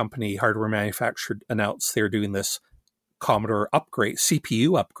American company, hardware manufacturer, announced they're doing this Commodore upgrade,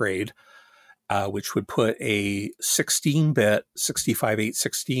 CPU upgrade, which would put a 16-bit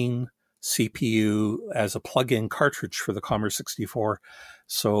 65816 CPU as a plug-in cartridge for the Commodore 64.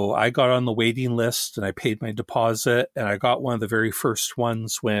 So I got on the waiting list and I paid my deposit, and I got one of the very first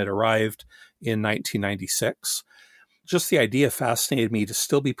ones when it arrived in 1996. Just the idea fascinated me to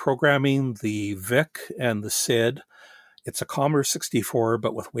still be programming the VIC and the SID. It's a Commodore 64,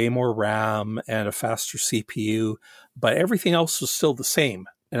 but with way more RAM and a faster CPU, but everything else was still the same.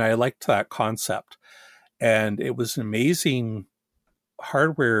 And I liked that concept. And it was an amazing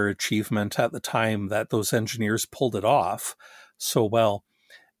hardware achievement at the time that those engineers pulled it off so well.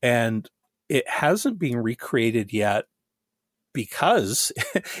 And it hasn't been recreated yet because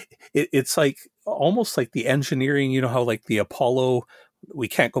it's like almost like the engineering, how like the Apollo, we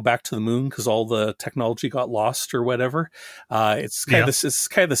can't go back to the moon because all the technology got lost or whatever. It's kind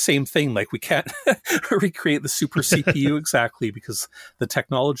of the same thing. Like we can't recreate the super CPU exactly because the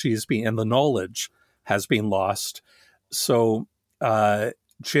technology and the knowledge has been lost. So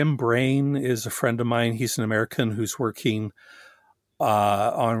Jim Brain is a friend of mine. He's an American who's working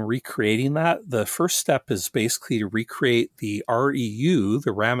on recreating that. The first step is basically to recreate the REU,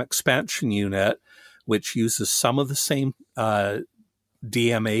 the RAM expansion unit, which uses some of the same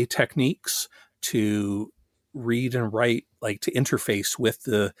DMA techniques to read and write, like to interface with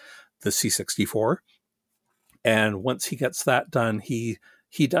the C64. And once he gets that done, he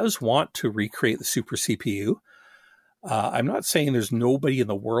does want to recreate the super CPU. I'm not saying there's nobody in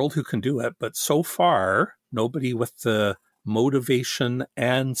the world who can do it, but so far, nobody with the motivation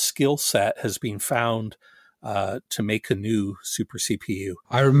and skill set has been found to make a new super CPU.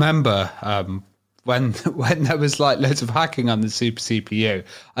 I remember when there was like loads of hacking on the super CPU.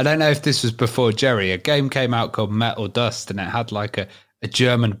 I don't know if this was before Jerry. A game came out called Metal Dust, and it had like a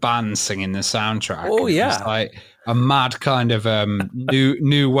German band singing the soundtrack. Oh yeah, it was like a mad kind of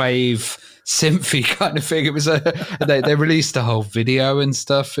new wave synthy kind of thing. It was they released a whole video and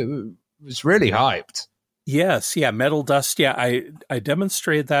stuff. It was really hyped. Yes, yeah, Metal Dust. Yeah, I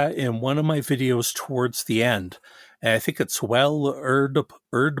demonstrated that in one of my videos towards the end. And I think it's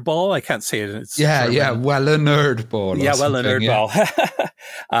Erdball. I can't say it. It's German. Erdball. Yeah, Erdball.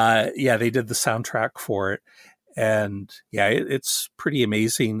 Yeah, they did the soundtrack for it. And yeah, it's pretty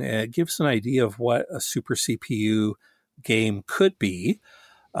amazing. And it gives an idea of what a super CPU game could be.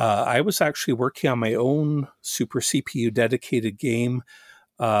 I was actually working on my own super CPU dedicated game.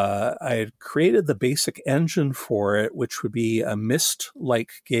 I had created the basic engine for it, which would be a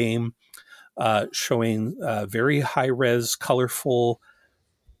Myst-like game showing very high-res, colorful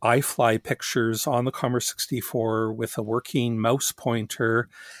iFly pictures on the Commodore 64 with a working mouse pointer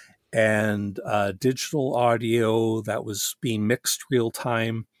and digital audio that was being mixed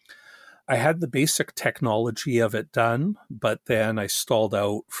real-time. I had the basic technology of it done, but then I stalled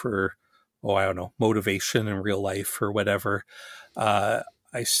out for, motivation in real life or whatever.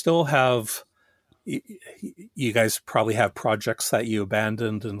 I still have, you guys probably have projects that you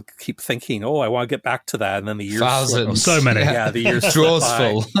abandoned and keep thinking, I want to get back to that. And then the years. Thousands. So many. Yeah, the years. Drawers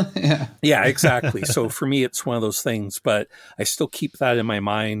full. Yeah, exactly. So for me, it's one of those things, but I still keep that in my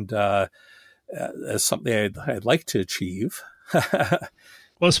mind as something I'd like to achieve.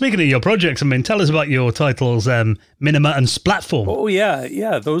 Well, speaking of your projects, tell us about your titles, Minima and Splatform. Oh,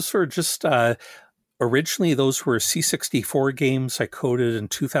 yeah. Those were just... originally, those were C64 games I coded in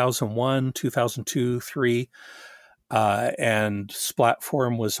 2001, 2002, 3. And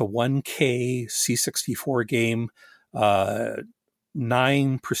Splatform was a 1K C64 game,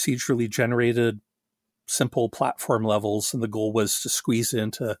 9 procedurally generated simple platform levels, and the goal was to squeeze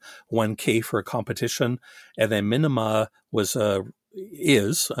into 1K for a competition. And then Minima is a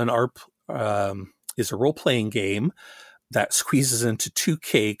role-playing game that squeezes into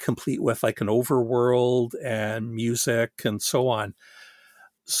 2K, complete with like an overworld and music and so on.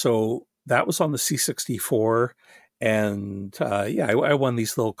 So that was on the C64. And I won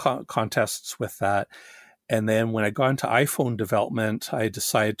these little contests with that. And then when I got into iPhone development, I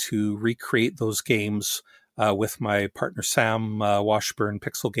decided to recreate those games with my partner Sam Washburn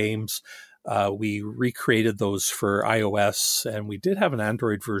Pixel Games. We recreated those for iOS, and we did have an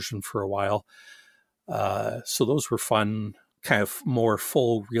Android version for a while. So those were fun, kind of more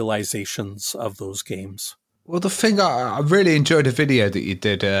full realizations of those games. Well, the thing I really enjoyed a video that you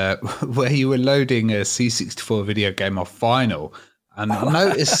did where you were loading a C64 video game off vinyl. And I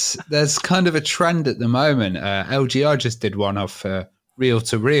noticed there's kind of a trend at the moment. LGR just did one off reel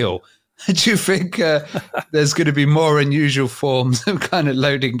to reel. Do you think there's going to be more unusual forms of kind of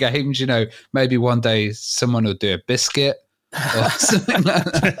loading games? You know, maybe one day someone will do a biscuit or something like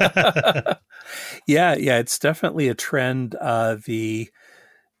that. Yeah, it's definitely a trend. Actually,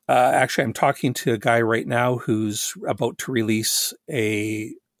 I'm talking to a guy right now who's about to release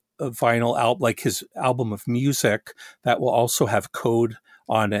a vinyl album, like his album of music that will also have code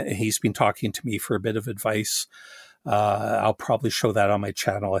on it. And he's been talking to me for a bit of advice. I'll probably show that on my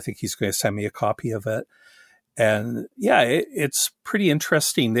channel. I think he's going to send me a copy of it. And yeah, it's pretty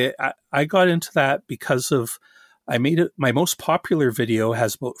interesting. I got into that because of, I made it, my most popular video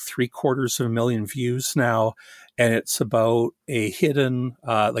has about 750,000 views now. And it's about a hidden,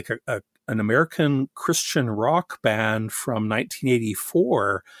 an American Christian rock band from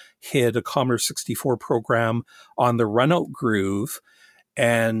 1984 hid a Commodore 64 program on the Runout Groove,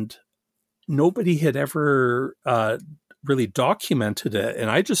 and nobody had ever really documented it.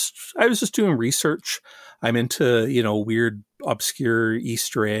 And I was just doing research. I'm into, weird, obscure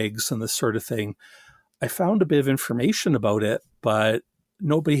Easter eggs and this sort of thing. I found a bit of information about it, but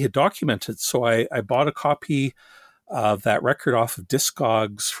nobody had documented. So I bought a copy of that record off of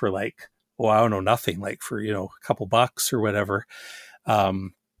Discogs for nothing, like for, a couple bucks or whatever.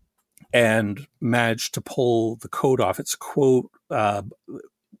 And managed to pull the code off. It's a quote,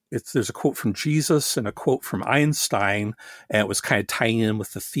 there's a quote from Jesus and a quote from Einstein, and it was kind of tying in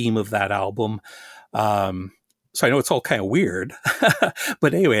with the theme of that album. So I know it's all kind of weird,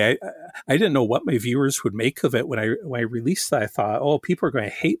 but anyway, I didn't know what my viewers would make of it when I released that. I thought, oh, people are going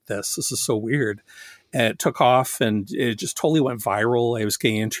to hate this. This is so weird. And it took off, and it just totally went viral. I was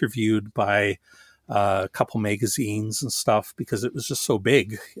getting interviewed by a couple magazines and stuff because it was just so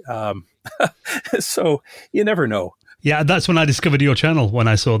big. So you never know. Yeah, that's when I discovered your channel, when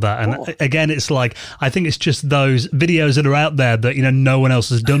I saw that. And again, it's like, I think it's just those videos that are out there that, no one else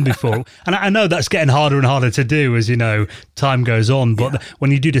has done before. And I know that's getting harder and harder to do as, time goes on. But when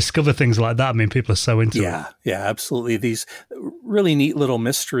you do discover things like that, I mean, people are so into it. Yeah, absolutely. These really neat little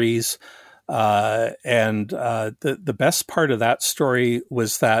mysteries. And the best part of that story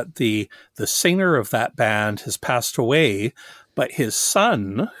was that the singer of that band has passed away, but his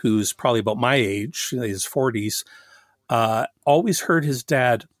son, who's probably about my age, his 40s, always heard his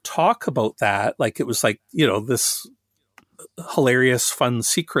dad talk about that. Like it was like, this hilarious, fun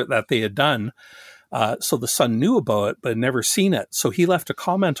secret that they had done. So the son knew about it, but had never seen it. So he left a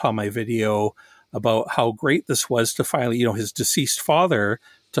comment on my video about how great this was to finally, his deceased father,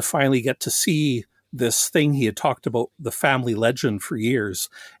 to finally get to see this thing he had talked about, the family legend, for years.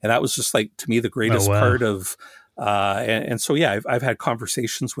 And that was just like, to me, the greatest part of, and so, yeah, I've had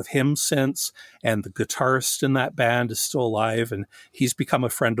conversations with him since, and the guitarist in that band is still alive, and he's become a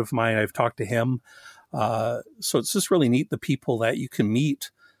friend of mine. I've talked to him. So it's just really neat, the people that you can meet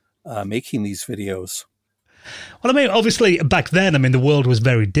making these videos. Well, I mean, obviously back then, the world was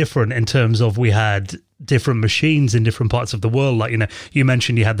very different in terms of we had different machines in different parts of the world. Like, you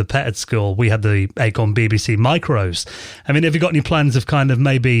mentioned you had the PET at school. We had the Acorn BBC Micros. I mean, have you got any plans of kind of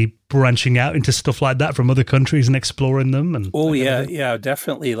maybe branching out into stuff like that from other countries and exploring them? And yeah,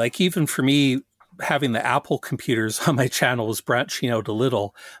 definitely. Like even for me, having the Apple computers on my channel is branching out a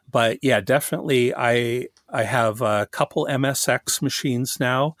little. But yeah, definitely I have a couple MSX machines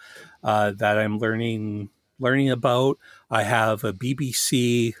now that I'm learning about. I have a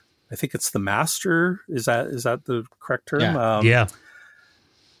BBC, I think it's the Master. Is that the correct term? Yeah.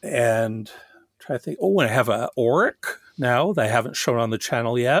 And try to think. Oh, and I have a Auric now that I haven't shown on the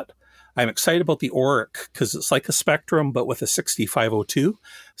channel yet. I'm excited about the Auric because it's like a Spectrum, but with a 6502.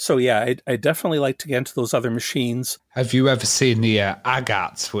 So yeah, I definitely like to get into those other machines. Have you ever seen the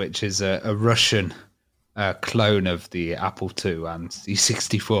Agat, which is a Russian clone of the Apple II and the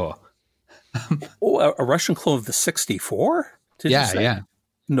 64? Oh, a Russian clone of the 64? Did you say? Yeah.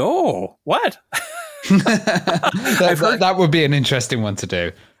 No. What? That would be an interesting one to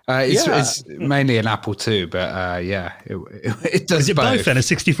do. It's mainly an Apple II, but it does Is it both then, a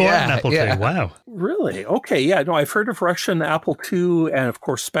 64 and an Apple II? Wow. Really? Okay, yeah. No, I've heard of Russian Apple II and, of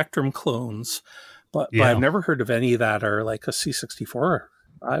course, Spectrum clones, but I've never heard of any that are like a C64.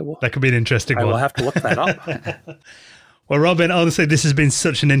 That could be an interesting one. I will have to look that up. Well, Robin, honestly, this has been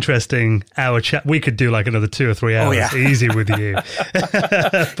such an interesting hour chat. We could do like another 2 or 3 hours easy with you.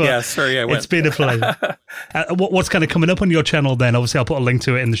 But sorry, it's been a pleasure. What's kind of coming up on your channel then? Obviously, I'll put a link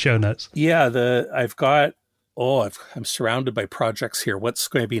to it in the show notes. Yeah, I'm surrounded by projects here. What's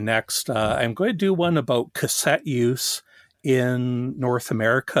going to be next? I'm going to do one about cassette use in North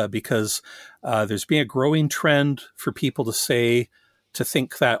America, because there's been a growing trend for people to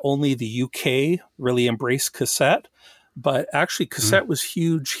think that only the UK really embraced cassette. But actually, cassette was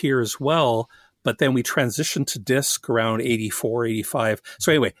huge here as well. But then we transitioned to disc around 84, 85. So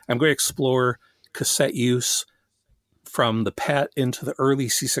anyway, I'm going to explore cassette use from the PET into the early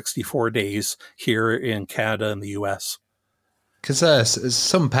C64 days here in Canada and the US. Because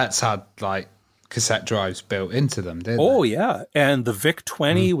some PETs had like cassette drives built into them, didn't they? Oh, yeah. And the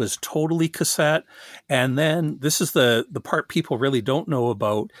VIC-20 was totally cassette. And then this is the part people really don't know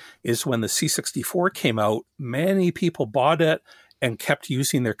about, is when the C64 came out, many people bought it and kept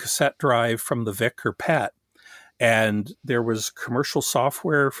using their cassette drive from the VIC or PET. And there was commercial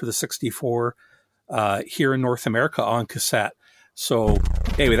software for the 64 here in North America on cassette. So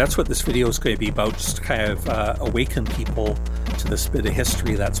anyway, that's what this video is going to be about, just to kind of awaken people to this bit of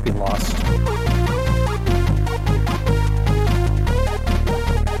history that's been lost.